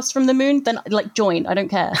to my house from the moon, then like join. I don't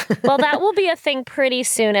care. Well, that will be a thing pretty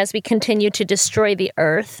soon as we continue to destroy the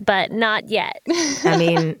earth, but not yet. I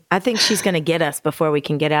mean, I think she's going to get us before we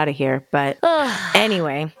can get out of here. But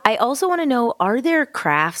anyway, I also want to know, are there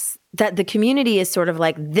crafts that the community is sort of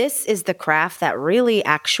like, this is the craft that really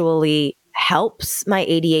actually helps my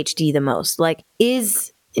ADHD the most? Like,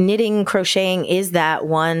 is knitting, crocheting, is that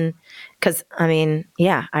one? Because, I mean,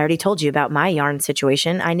 yeah, I already told you about my yarn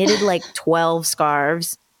situation. I knitted like 12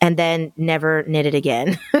 scarves and then never knitted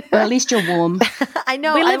again. Well, at least you're warm. I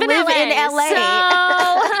know. We live in LA. So...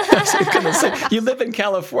 I was gonna say, you live in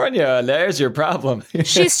California, and there's your problem.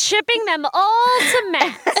 She's shipping them all to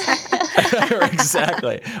Matt.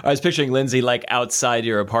 Exactly. I was picturing Lindsay like outside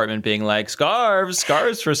your apartment being like, scarves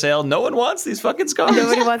for sale. No one wants these fucking scarves.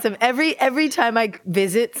 Nobody wants them. Every time I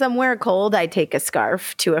visit somewhere cold, I take a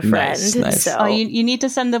scarf to a friend. Nice. So You need to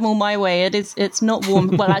send them all my way. It's not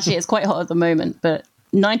warm. Well, actually, it's quite hot at the moment, but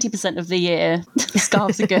 90% of the year,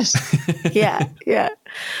 scarves are good. yeah.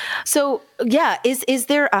 So yeah, is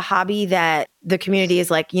there a hobby that the community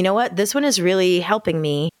is like, you know what, this one is really helping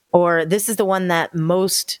me, or this is the one that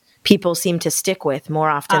most people seem to stick with more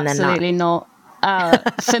often than not? Absolutely not.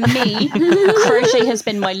 For me, crochet has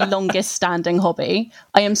been my longest standing hobby.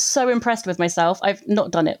 I am so impressed with myself. I've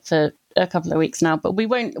not done it for a couple of weeks now, but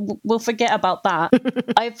we'll forget about that.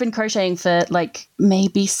 I've been crocheting for like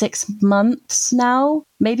maybe 6 months now,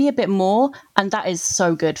 maybe a bit more. And that is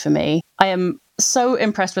so good for me. I am so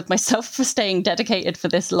impressed with myself for staying dedicated for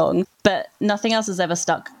this long, but nothing else has ever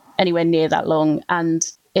stuck anywhere near that long. And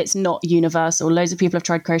it's not universal. Loads of people have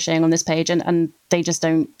tried crocheting on this page and they just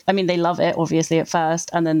don't, I mean, they love it obviously at first,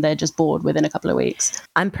 and then they're just bored within a couple of weeks.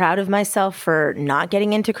 I'm proud of myself for not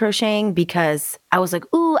getting into crocheting because I was like,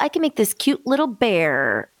 ooh, I can make this cute little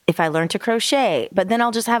bear if I learn to crochet, but then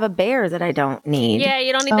I'll just have a bear that I don't need. Yeah,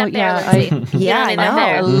 you don't need that bear, yeah, Lindsay. Yeah, I You don't need that know.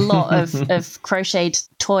 bear. A lot of crocheted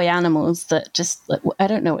toy animals that just, like, I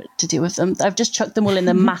don't know what to do with them. I've just chucked them all in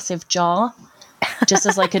a massive jar, just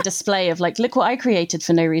as like a display of like, look what I created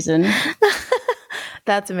for no reason.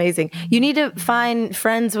 That's amazing. You need to find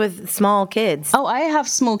friends with small kids. Oh, I have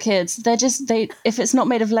small kids. If it's not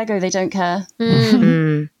made of Lego, they don't care.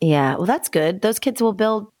 Yeah, well, that's good. Those kids will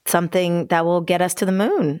build something that will get us to the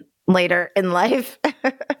moon later in life.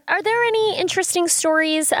 Are there any interesting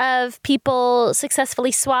stories of people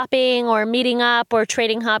successfully swapping or meeting up or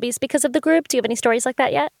trading hobbies because of the group? Do you have any stories like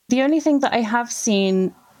that yet? The only thing that I have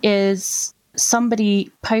seen is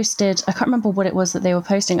somebody posted, I can't remember what it was that they were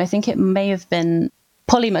posting. I think it may have been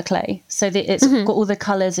polymer clay. So that it's got all the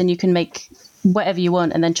colors and you can make whatever you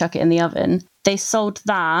want and then chuck it in the oven. They sold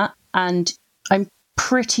that, and I'm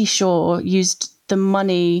pretty sure used the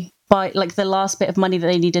money by like the last bit of money that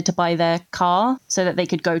they needed to buy their car so that they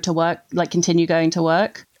could go to work, like continue going to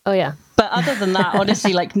work. Oh, yeah. But other than that,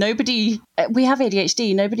 honestly, like we have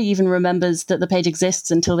ADHD. Nobody even remembers that the page exists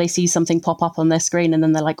until they see something pop up on their screen. And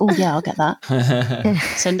then they're like, oh, yeah, I'll get that.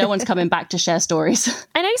 So no one's coming back to share stories.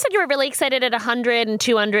 I know you said you were really excited at 100 and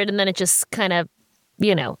 200, and then it just kind of,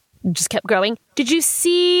 just kept growing. Did you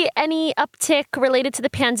see any uptick related to the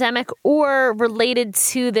pandemic or related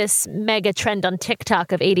to this mega trend on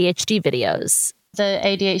TikTok of ADHD videos? The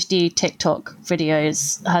ADHD TikTok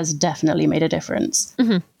videos has definitely made a difference.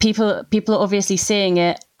 People are obviously seeing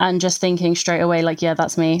it and just thinking straight away, like, yeah,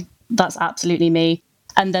 that's me. That's absolutely me.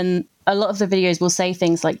 And then a lot of the videos will say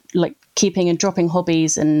things like keeping and dropping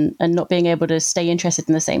hobbies and not being able to stay interested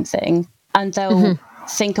in the same thing. And they'll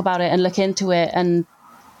think about it and look into it and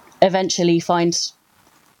eventually find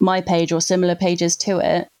my page or similar pages to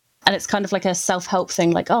it. And it's kind of like a self-help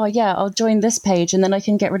thing, like, oh, yeah, I'll join this page and then I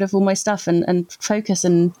can get rid of all my stuff and focus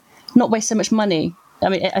and not waste so much money. I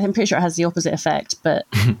mean, I'm pretty sure it has the opposite effect, but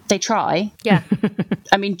they try. Yeah.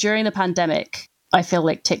 I mean, during the pandemic, I feel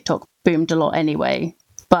like TikTok boomed a lot anyway.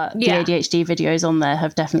 But the ADHD videos on there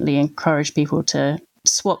have definitely encouraged people to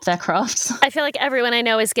swap their crafts. I feel like everyone I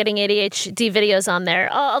know is getting ADHD videos on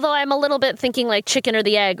there. Although I'm a little bit thinking like chicken or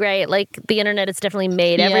the egg, right? Like the internet has definitely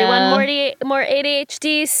made everyone more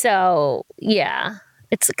ADHD. So yeah,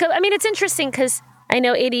 it's interesting because I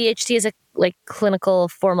know ADHD is a like clinical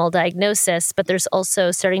formal diagnosis, but there's also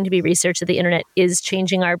starting to be research that the internet is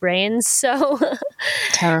changing our brains. So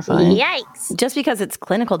Terrifying. Yikes. Just because it's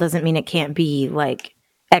clinical doesn't mean it can't be like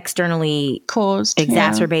externally Caused.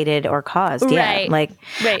 exacerbated or caused. Right.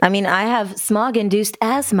 Yeah. I mean, I have smog-induced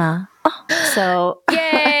asthma. So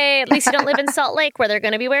Yay! At least you don't live in Salt Lake where they're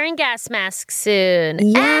going to be wearing gas masks soon.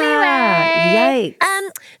 Yeah. Anyway,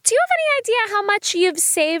 Yikes. do you have any idea how much you've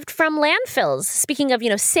saved from landfills? Speaking of,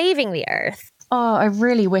 saving the earth. Oh, I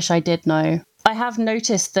really wish I did know. I have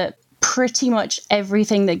noticed that pretty much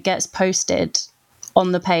everything that gets posted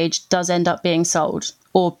on the page does end up being sold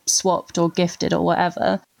or swapped or gifted or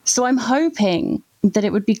whatever. So I'm hoping that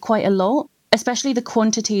it would be quite a lot, especially the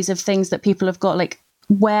quantities of things that people have got, like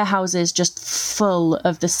warehouses just full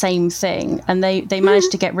of the same thing, and they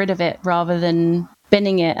managed to get rid of it rather than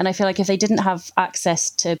binning it. And I feel like if they didn't have access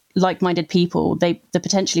to like-minded people, they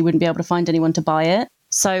potentially wouldn't be able to find anyone to buy it.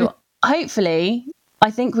 So hopefully,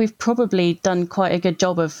 I think we've probably done quite a good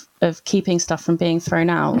job of keeping stuff from being thrown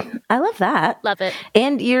out. I love that. Love it.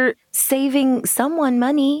 And you're saving someone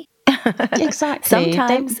money. Exactly.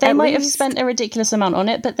 Sometimes they at might have least. spent a ridiculous amount on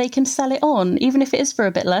it, but they can sell it on, even if it is for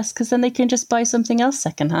a bit less, because then they can just buy something else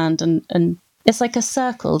secondhand, and it's like a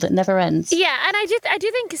circle that never ends. Yeah, and I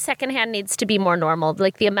do think secondhand needs to be more normal.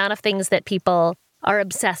 Like the amount of things that people are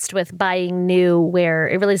obsessed with buying new, where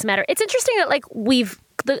it really doesn't matter. It's interesting that like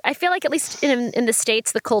I feel like at least in the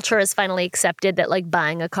States, the culture has finally accepted that like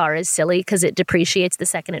buying a car is silly because it depreciates the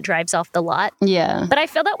second it drives off the lot. Yeah. But I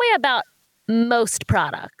feel that way about most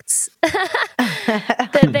products,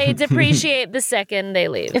 that they depreciate the second they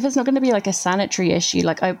leave. If it's not going to be like a sanitary issue,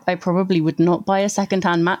 like I probably would not buy a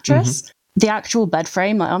secondhand mattress. The actual bed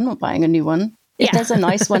frame, like, I'm not buying a new one. If there's a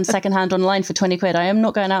nice one secondhand online for 20 quid, I am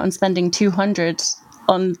not going out and spending 200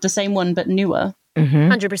 on the same one but newer.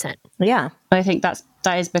 100%. Yeah. I think that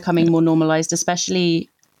is becoming more normalized, especially,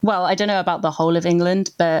 well, I don't know about the whole of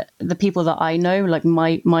England, but the people that I know, like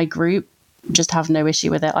my group, just have no issue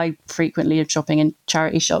with it. I frequently am shopping in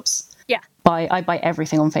charity shops. Yeah. I buy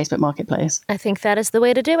everything on Facebook Marketplace. I think that is the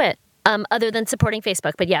way to do it. Other than supporting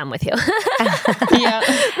Facebook, but yeah, I'm with you. Yeah.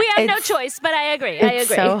 We have no choice, but I agree.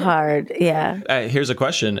 It's so hard. Yeah. Here's a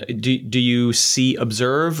question. Do you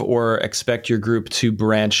observe or expect your group to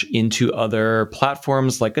branch into other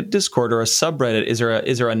platforms like a Discord or a subreddit?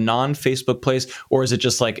 Is there a non-Facebook place, or is it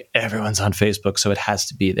just like everyone's on Facebook, so it has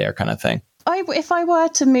to be there kind of thing? If I were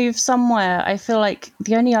to move somewhere, I feel like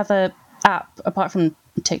the only other app, apart from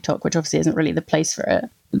TikTok, which obviously isn't really the place for it,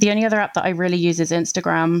 the only other app that I really use is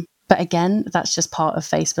Instagram. But again, that's just part of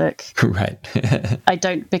Facebook. Right. I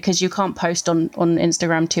don't, because you can't post on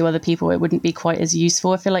Instagram to other people. It wouldn't be quite as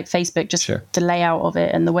useful. I feel like Facebook, just the layout of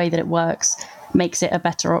it and the way that it works, makes it a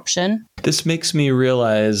better option. This makes me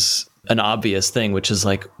realize an obvious thing, which is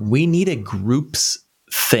like, we need a groups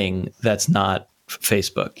thing that's not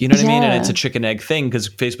Facebook. You know what I mean? And it's a chicken egg thing, because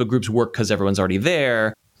Facebook groups work because everyone's already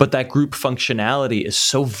there. But that group functionality is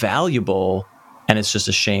so valuable. And it's just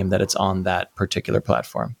a shame that it's on that particular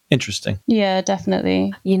platform. Interesting. Yeah,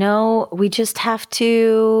 definitely. You know, we just have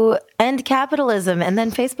to end capitalism, and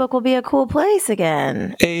then Facebook will be a cool place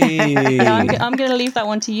again. Hey. Yeah, I'm going to leave that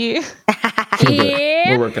one to you.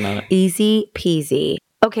 We're working on it. Easy peasy.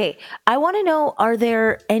 Okay, I want to know, are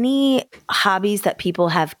there any hobbies that people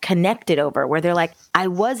have connected over where they're like, I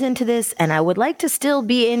was into this and I would like to still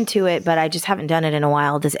be into it, but I just haven't done it in a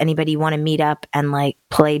while. Does anybody want to meet up and like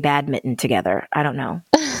play badminton together? I don't know.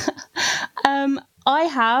 I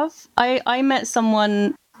have. I met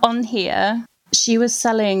someone on here. She was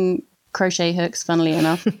selling crochet hooks, funnily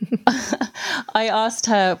enough. I asked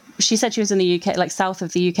her, she said she was in the UK, like south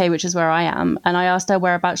of the UK, which is where I am. And I asked her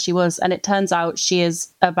whereabouts she was. And it turns out she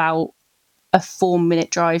is about a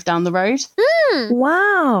 4-minute drive down the road.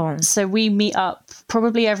 Wow. So we meet up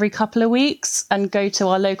probably every couple of weeks and go to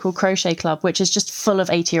our local crochet club, which is just full of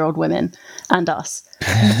 80-year-old women and us.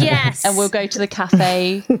 Yes. And we'll go to the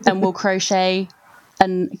cafe and we'll crochet.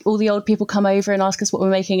 And all the old people come over and ask us what we're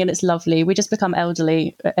making, and it's lovely. We just become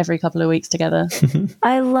elderly every couple of weeks together.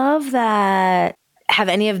 I love that. Have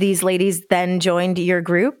any of these ladies then joined your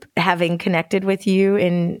group, having connected with you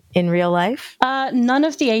in real life? None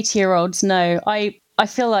of the 80-year-olds, no. I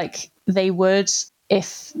feel like they would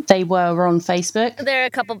if they were on Facebook. There are a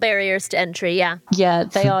couple barriers to entry, yeah. Yeah,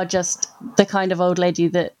 they are just the kind of old lady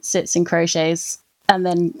that sits and crochets and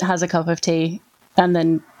then has a cup of tea and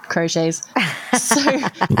then crochets. So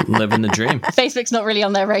living the dream. Facebook's not really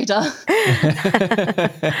on their radar.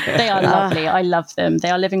 They are lovely. I love them. They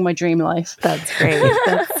are living my dream life. That's great.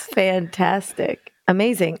 That's fantastic.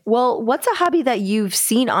 Amazing. Well, what's a hobby that you've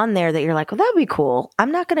seen on there that you're like, well, that'd be cool.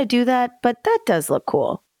 I'm not going to do that, but that does look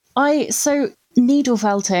cool. So needle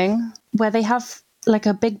felting, where they have like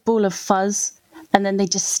a big ball of fuzz and then they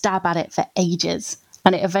just stab at it for ages.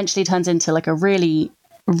 And it eventually turns into like a really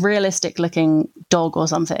realistic looking dog or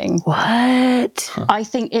something. What? I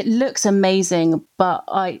think it looks amazing, but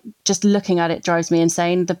just looking at it drives me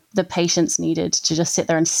insane. The patience needed to just sit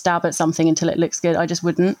there and stab at something until it looks good, I just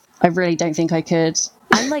wouldn't. I really don't think I could.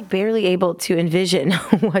 I'm like barely able to envision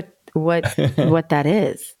what that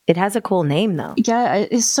is. It has a cool name though. Yeah,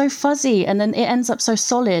 it's so fuzzy and then it ends up so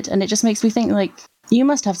solid, and it just makes me think like you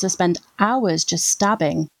must have to spend hours just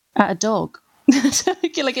stabbing at a dog.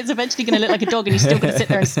 Like it's eventually going to look like a dog and you're still going to sit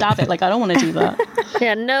there and stab it. Like, I don't want to do that.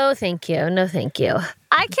 Yeah, no thank you. No thank you.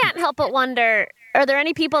 I can't help but wonder, are there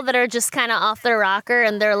any people that are just kind of off their rocker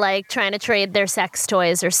and they're like trying to trade their sex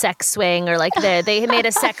toys or sex swing, or like they made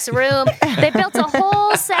a sex room. They built a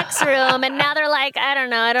whole sex room and now they're like, I don't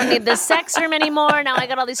know, I don't need this sex room anymore. Now I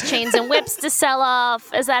got all these chains and whips to sell off.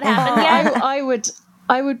 Has that happened yet?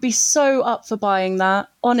 I would be so up for buying that,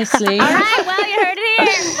 honestly. All right, well, you heard it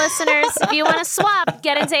here, listeners. If you want to swap,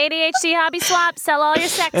 get into ADHD Hobby Swap, sell all your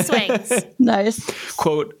sex swings. Nice.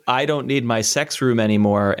 Quote, I don't need my sex room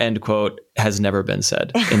anymore, end quote, has never been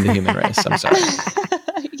said in the human race. I'm sorry.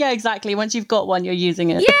 Yeah, exactly. Once you've got one, you're using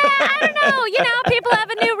it. Yeah, I don't know. You know, people have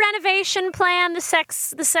a new renovation plan. The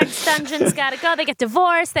sex dungeon's got to go. They get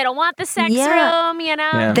divorced. They don't want the sex room, you know.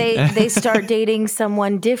 Yeah. They start dating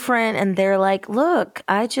someone different and they're like, look,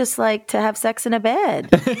 I just like to have sex in a bed.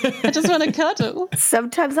 I just want to cuddle.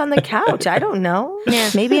 Sometimes on the couch. I don't know. Yeah.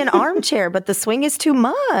 Maybe an armchair, but the swing is too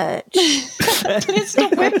much. Please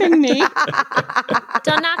stop whipping me.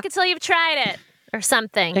 Don't knock it till you've tried it. or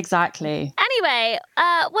something. Exactly. Anyway,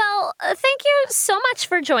 thank you so much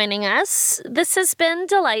for joining us. This has been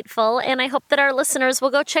delightful, and I hope that our listeners will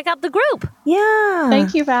go check out the group. Yeah.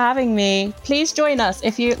 Thank you for having me. Please join us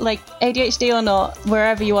if you like ADHD or not,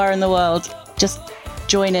 wherever you are in the world. Just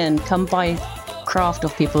join in. Come buy craft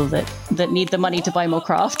off people that need the money to buy more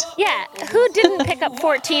craft. Yeah, who didn't pick up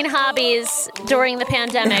 14 hobbies during the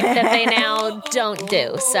pandemic that they now don't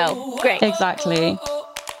do? So, great. Exactly.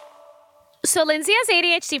 So Lindsay has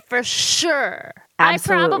ADHD for sure.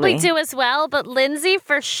 Absolutely. I probably do as well, but Lindsay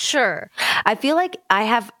for sure. I feel like I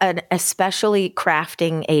have an especially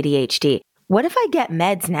crafting ADHD. What if I get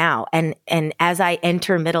meds now and as I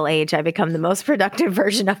enter middle age, I become the most productive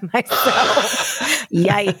version of myself?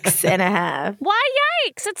 Yikes and a half. Why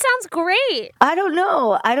yikes? It sounds great. I don't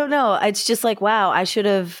know. It's just like, wow, I should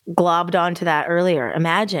have globbed onto that earlier.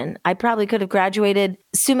 Imagine. I probably could have graduated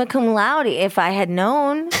summa cum laude if I had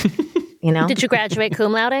known. You know? Did you graduate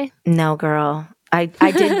cum laude? No, girl. I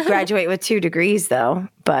did graduate with 2 degrees though,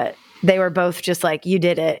 but they were both just like, you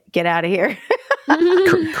did it. Get out of here.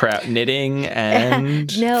 Knitting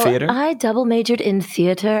and No, theater? I double majored in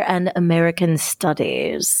theater and American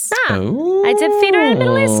studies. Oh. I did theater and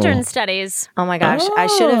Middle Eastern studies. Oh my gosh, I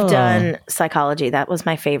should have done psychology. That was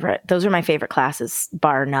my favorite. Those were my favorite classes,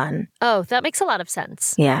 bar none. Oh, that makes a lot of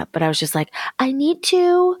sense. Yeah, but I was just like, I need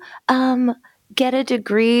to get a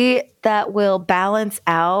degree that will balance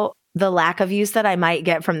out the lack of use that I might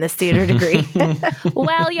get from this theater degree.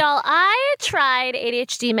 Well, y'all, I tried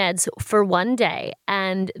ADHD meds for one day,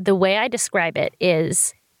 and the way I describe it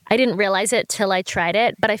is I didn't realize it till I tried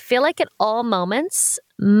it, but I feel like at all moments,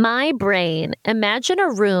 my brain, imagine a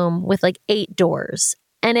room with like 8 doors,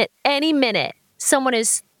 and at any minute, someone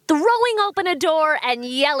is throwing open a door and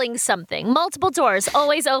yelling something. Multiple doors,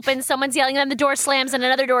 always open, someone's yelling, and then the door slams and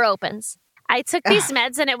another door opens. I took these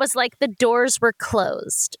meds, and it was like the doors were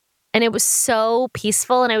closed. And it was so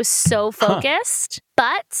peaceful and I was so focused,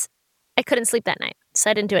 but I couldn't sleep that night. So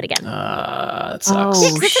I didn't do it again. That sucks. Oh,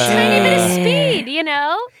 Yeah, 'cause it's a tiny bit of speed, you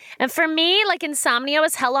know? And for me, like insomnia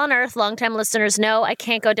was hell on earth. Longtime listeners know I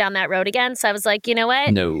can't go down that road again. So I was like, you know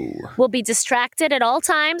what? No. We'll be distracted at all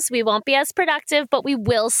times. We won't be as productive, but we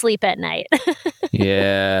will sleep at night.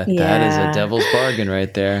 Yeah, that is Yeah. a devil's bargain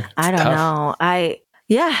right there. It's I don't tough. know.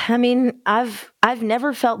 I mean, I've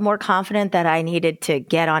never felt more confident that I needed to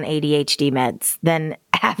get on ADHD meds than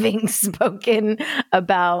having spoken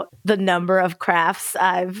about the number of crafts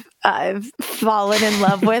I've fallen in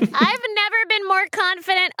love with. I've never been more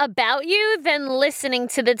confident about you than listening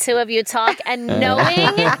to the two of you talk and knowing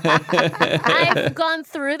I've gone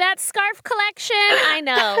through that scarf collection. I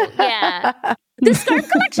know. Yeah. The scarf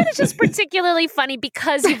collection is just particularly funny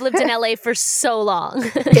because you've lived in LA for so long.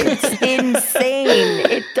 It's insane.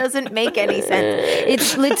 It doesn't make any sense.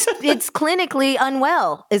 It's clinically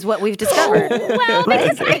unwell, is what we've discovered. Well,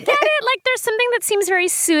 because I get it. Like, there's something that seems very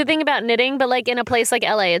soothing about knitting, but like in a place like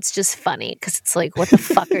LA, it's just funny because it's like, what the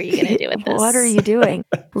fuck are you going to do with this? What are you doing?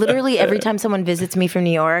 Literally, every time someone visits me from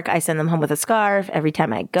New York, I send them home with a scarf. Every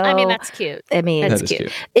time I go, I mean, that's cute. I mean, That's That is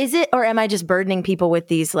cute. is it, or am I just burdening people with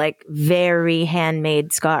these like very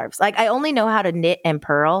handmade scarves? Like, I only know how to knit and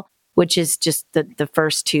purl, which is just the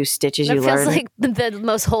first 2 stitches That you feels learn. like the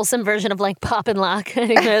most wholesome version of like pop and lock, the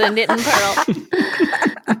knit and pearl.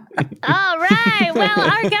 All right. Well,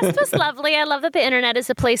 our guest was lovely. I love that the internet is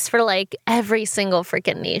a place for like every single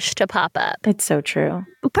freaking niche to pop up. It's so true.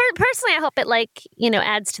 Personally, I hope it like,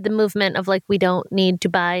 adds to the movement of like, we don't need to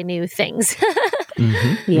buy new things.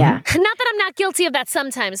 Yeah. Not that I'm not guilty of that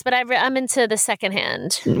sometimes, but I'm into the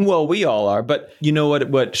secondhand. Well, we all are. But you know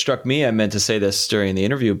what struck me? I meant to say this during the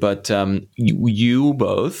interview, but you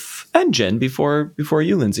both and Jen before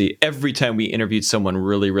you, Lindsay, every time we interviewed someone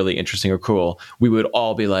really, really interesting or cool, we would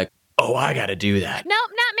all be like, oh, I got to do that. Nope,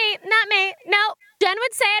 not me. Nope. Jen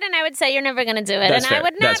would say it, and I would say, you're never going to do it. That's and fair. I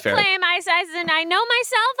would not That's fair. claim, I know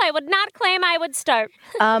myself, I would not claim I would start.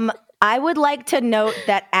 I would like to note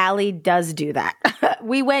that Allie does do that.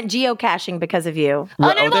 We went geocaching because of you.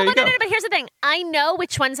 Oh, there you go. no, but here's the thing. I know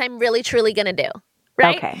which ones I'm really, truly going to do.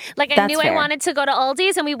 Right? Okay, Like I that's knew fair. I wanted to go to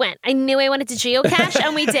Aldi's and we went. I knew I wanted to geocache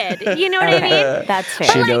and we did. You know what I mean? That's fair.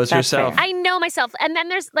 She knows That's herself. fair. I know myself. And then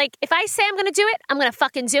there's like, if I say I'm going to do it, I'm going to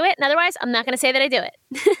fucking do it. And otherwise, I'm not going to say that I do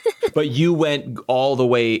it. But you went all the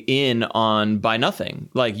way in on Buy Nothing.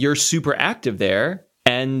 Like you're super active there.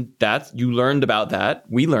 And you learned about that.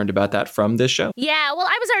 We learned about that from this show. Yeah, well,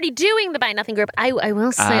 I was already doing the Buy Nothing group. I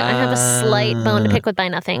will say I have a slight bone to pick with Buy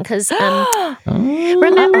Nothing because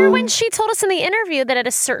remember when she told us in the interview that at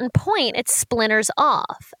a certain point it splinters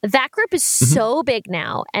off? That group is so big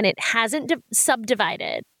now and it hasn't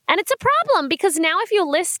subdivided. And it's a problem because now if you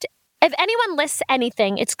list If anyone lists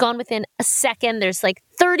anything, it's gone within a second. There's like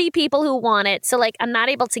 30 people who want it. So like I'm not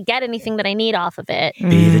able to get anything that I need off of it.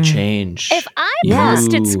 Be the change. If I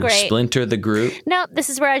post, it's great. Splinter the group. No, this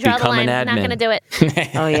is where I draw Become the line. an Not admin. going to do it.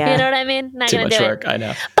 Oh, yeah. You know what I mean? Not Too going to much do work. it. I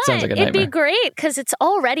know. But Sounds like a it'd be nightmare. great because it's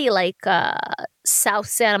already like South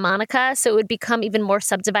Santa Monica. So it would become even more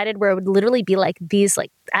subdivided where it would literally be like these,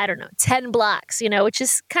 like, I don't know, 10 blocks, you know, which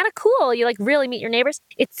is kind of cool. You like really meet your neighbors.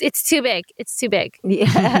 It's too big. It's too big.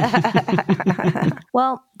 Yeah.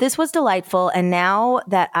 Well, this was delightful. And now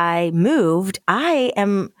that I moved, I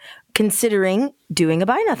am considering doing a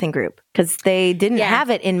Buy Nothing group because they didn't have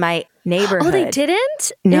it in my neighborhood. Oh, they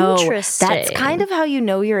didn't? No, Interesting. that's kind of how you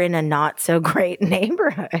know you're in a not so great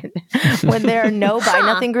neighborhood when there are no Buy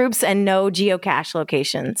Nothing groups and no geocache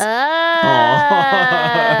locations.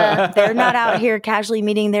 They're not out here casually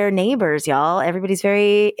meeting their neighbors, y'all. Everybody's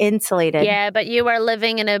very insulated. Yeah, but you are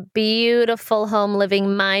living in a beautiful home,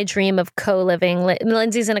 living my dream of co-living.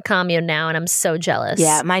 Lindsay's in a commune now, and I'm so jealous.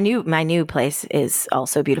 Yeah, my new place is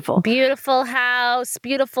also beautiful. Beautiful house,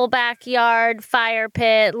 beautiful backyard, fire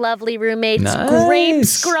pit, lovely roommates, Nice.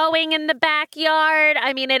 grapes growing in the backyard.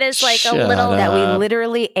 I mean, it is like Shut a little. up. That we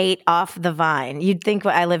literally ate off the vine. You'd think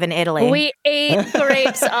I live in Italy. We ate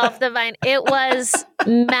grapes off the vine. It was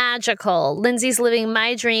magical. Lindsay's living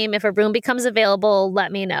my dream. If a room becomes available,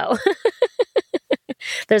 let me know.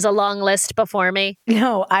 There's a long list before me.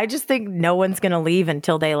 No, I just think no one's going to leave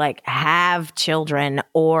until they like have children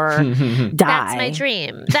or die. That's my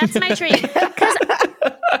dream. That's my dream.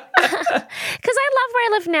 Because I love where I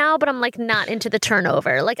live now, but I'm like not into the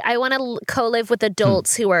turnover. Like I want to co-live with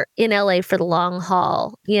adults who are in LA for the long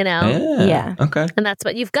haul, you know? Yeah. Okay. And that's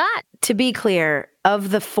what you've got. To be clear, of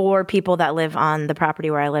the 4 people that live on the property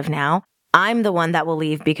where I live now, I'm the one that will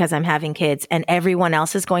leave because I'm having kids, and everyone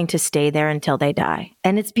else is going to stay there until they die.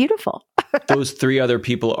 And it's beautiful. Those 3 other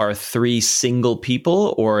people are 3 single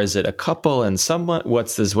people, or is it a couple and someone?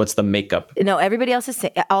 What's the makeup? No, everybody else is,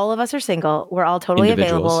 all of us are single. We're all totally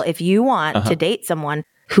Individuals. available. If you want to date someone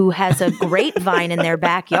who has a grapevine in their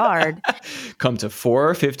backyard. Come to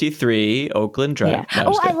 453 Oakland Drive. Yeah. No, I'm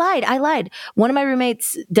Oh, just I kidding. lied. One of my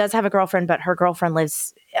roommates does have a girlfriend, but her girlfriend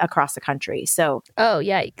lives across the country. So Oh,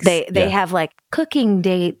 yikes. they have like cooking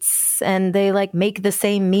dates and they like make the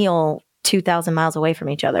same meal 2,000 miles away from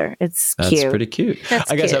each other. It's That's cute. pretty cute. That's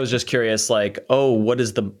I guess cute. I was just curious, like, what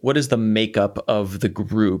is the makeup of the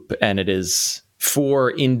group? And it is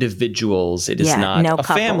 4 individuals. It is Yeah, not no a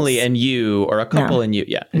family couples. and you, or a couple and you.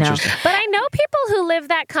 Yeah, No. interesting. But I know people who live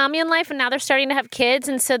that commune life and now they're starting to have kids.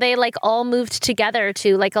 And so they like all moved together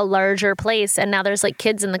to like a larger place. And now there's like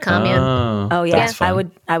kids in the commune. Oh yeah, that's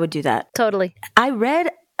fun. I would do that. Totally. I read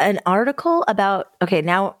an article about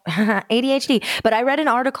now ADHD, but I read an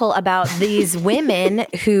article about these women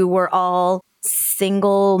who were all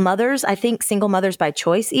single mothers, I think single mothers by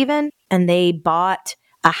choice even, and they bought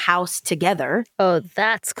a house together. Oh,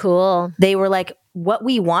 that's cool. They were like, what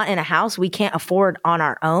we want in a house, we can't afford on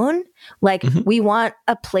our own. Like, we want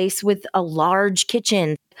a place with a large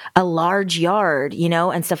kitchen, a large yard, you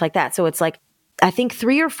know, and stuff like that. So it's like, I think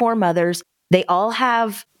 3 or 4 mothers, they all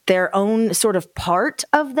have their own sort of part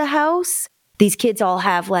of the house. These kids all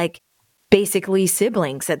have like basically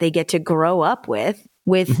siblings that they get to grow up with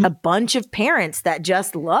a bunch of parents that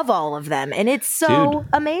just love all of them. And it's so Dude.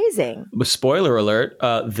 amazing. Spoiler alert,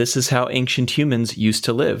 this is how ancient humans used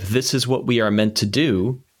to live. This is what we are meant to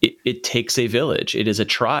do. It takes a village. It is a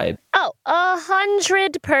tribe. Oh,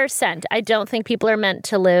 100%. I don't think people are meant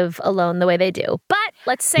to live alone the way they do. But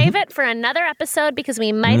let's save it for another episode because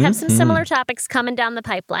we might have some similar topics coming down the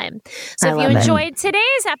pipeline. So I if you love it. enjoyed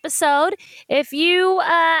today's episode, if you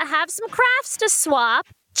have some crafts to swap,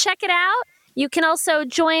 check it out. You can also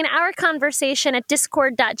join our conversation at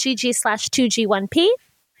discord.gg/2G1P.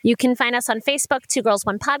 You can find us on Facebook, 2 Girls,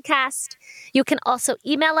 1 Podcast. You can also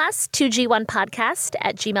email us,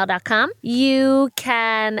 2G1podcast@gmail.com. You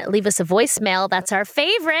can leave us a voicemail. That's our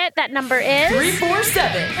favorite. That number is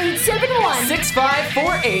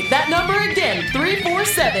 347-871-6548. That number again,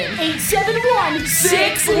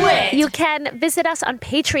 347-871-6LIT. You can visit us on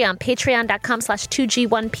Patreon,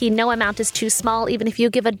 patreon.com/2G1P. No amount is too small. Even if you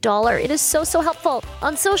give $1, it is so, so helpful.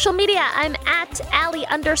 On social media, I'm at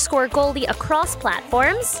Allie_Goldie across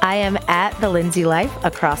platforms. I am at The Lindsay Life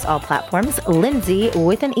across all platforms, Lindsay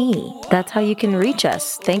with an E. That's how you can reach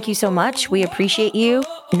us. Thank you so much. We appreciate you.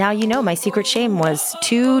 Now you know my secret shame was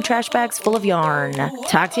 2 trash bags full of yarn.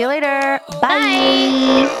 Talk to you later.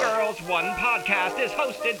 Bye. 2 Girls, 1 Podcast is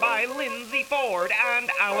hosted by Lindsay Ford and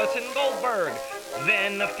Allison Goldberg.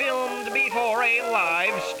 then filmed before a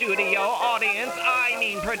live studio audience,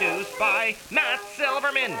 produced by Matt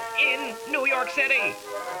Silverman in New York City.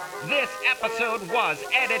 This episode was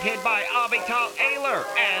edited by Avital Ayler,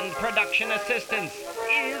 and production assistance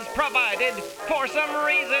is provided, for some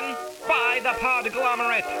reason, by the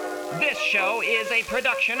Podglomerate. This show is a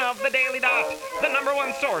production of The Daily Dot, the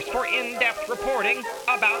 #1 source for in-depth reporting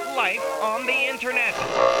about life on the internet.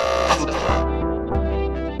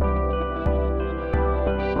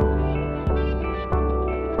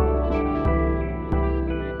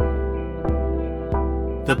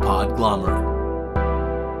 The Podglomerate,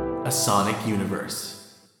 a sonic universe.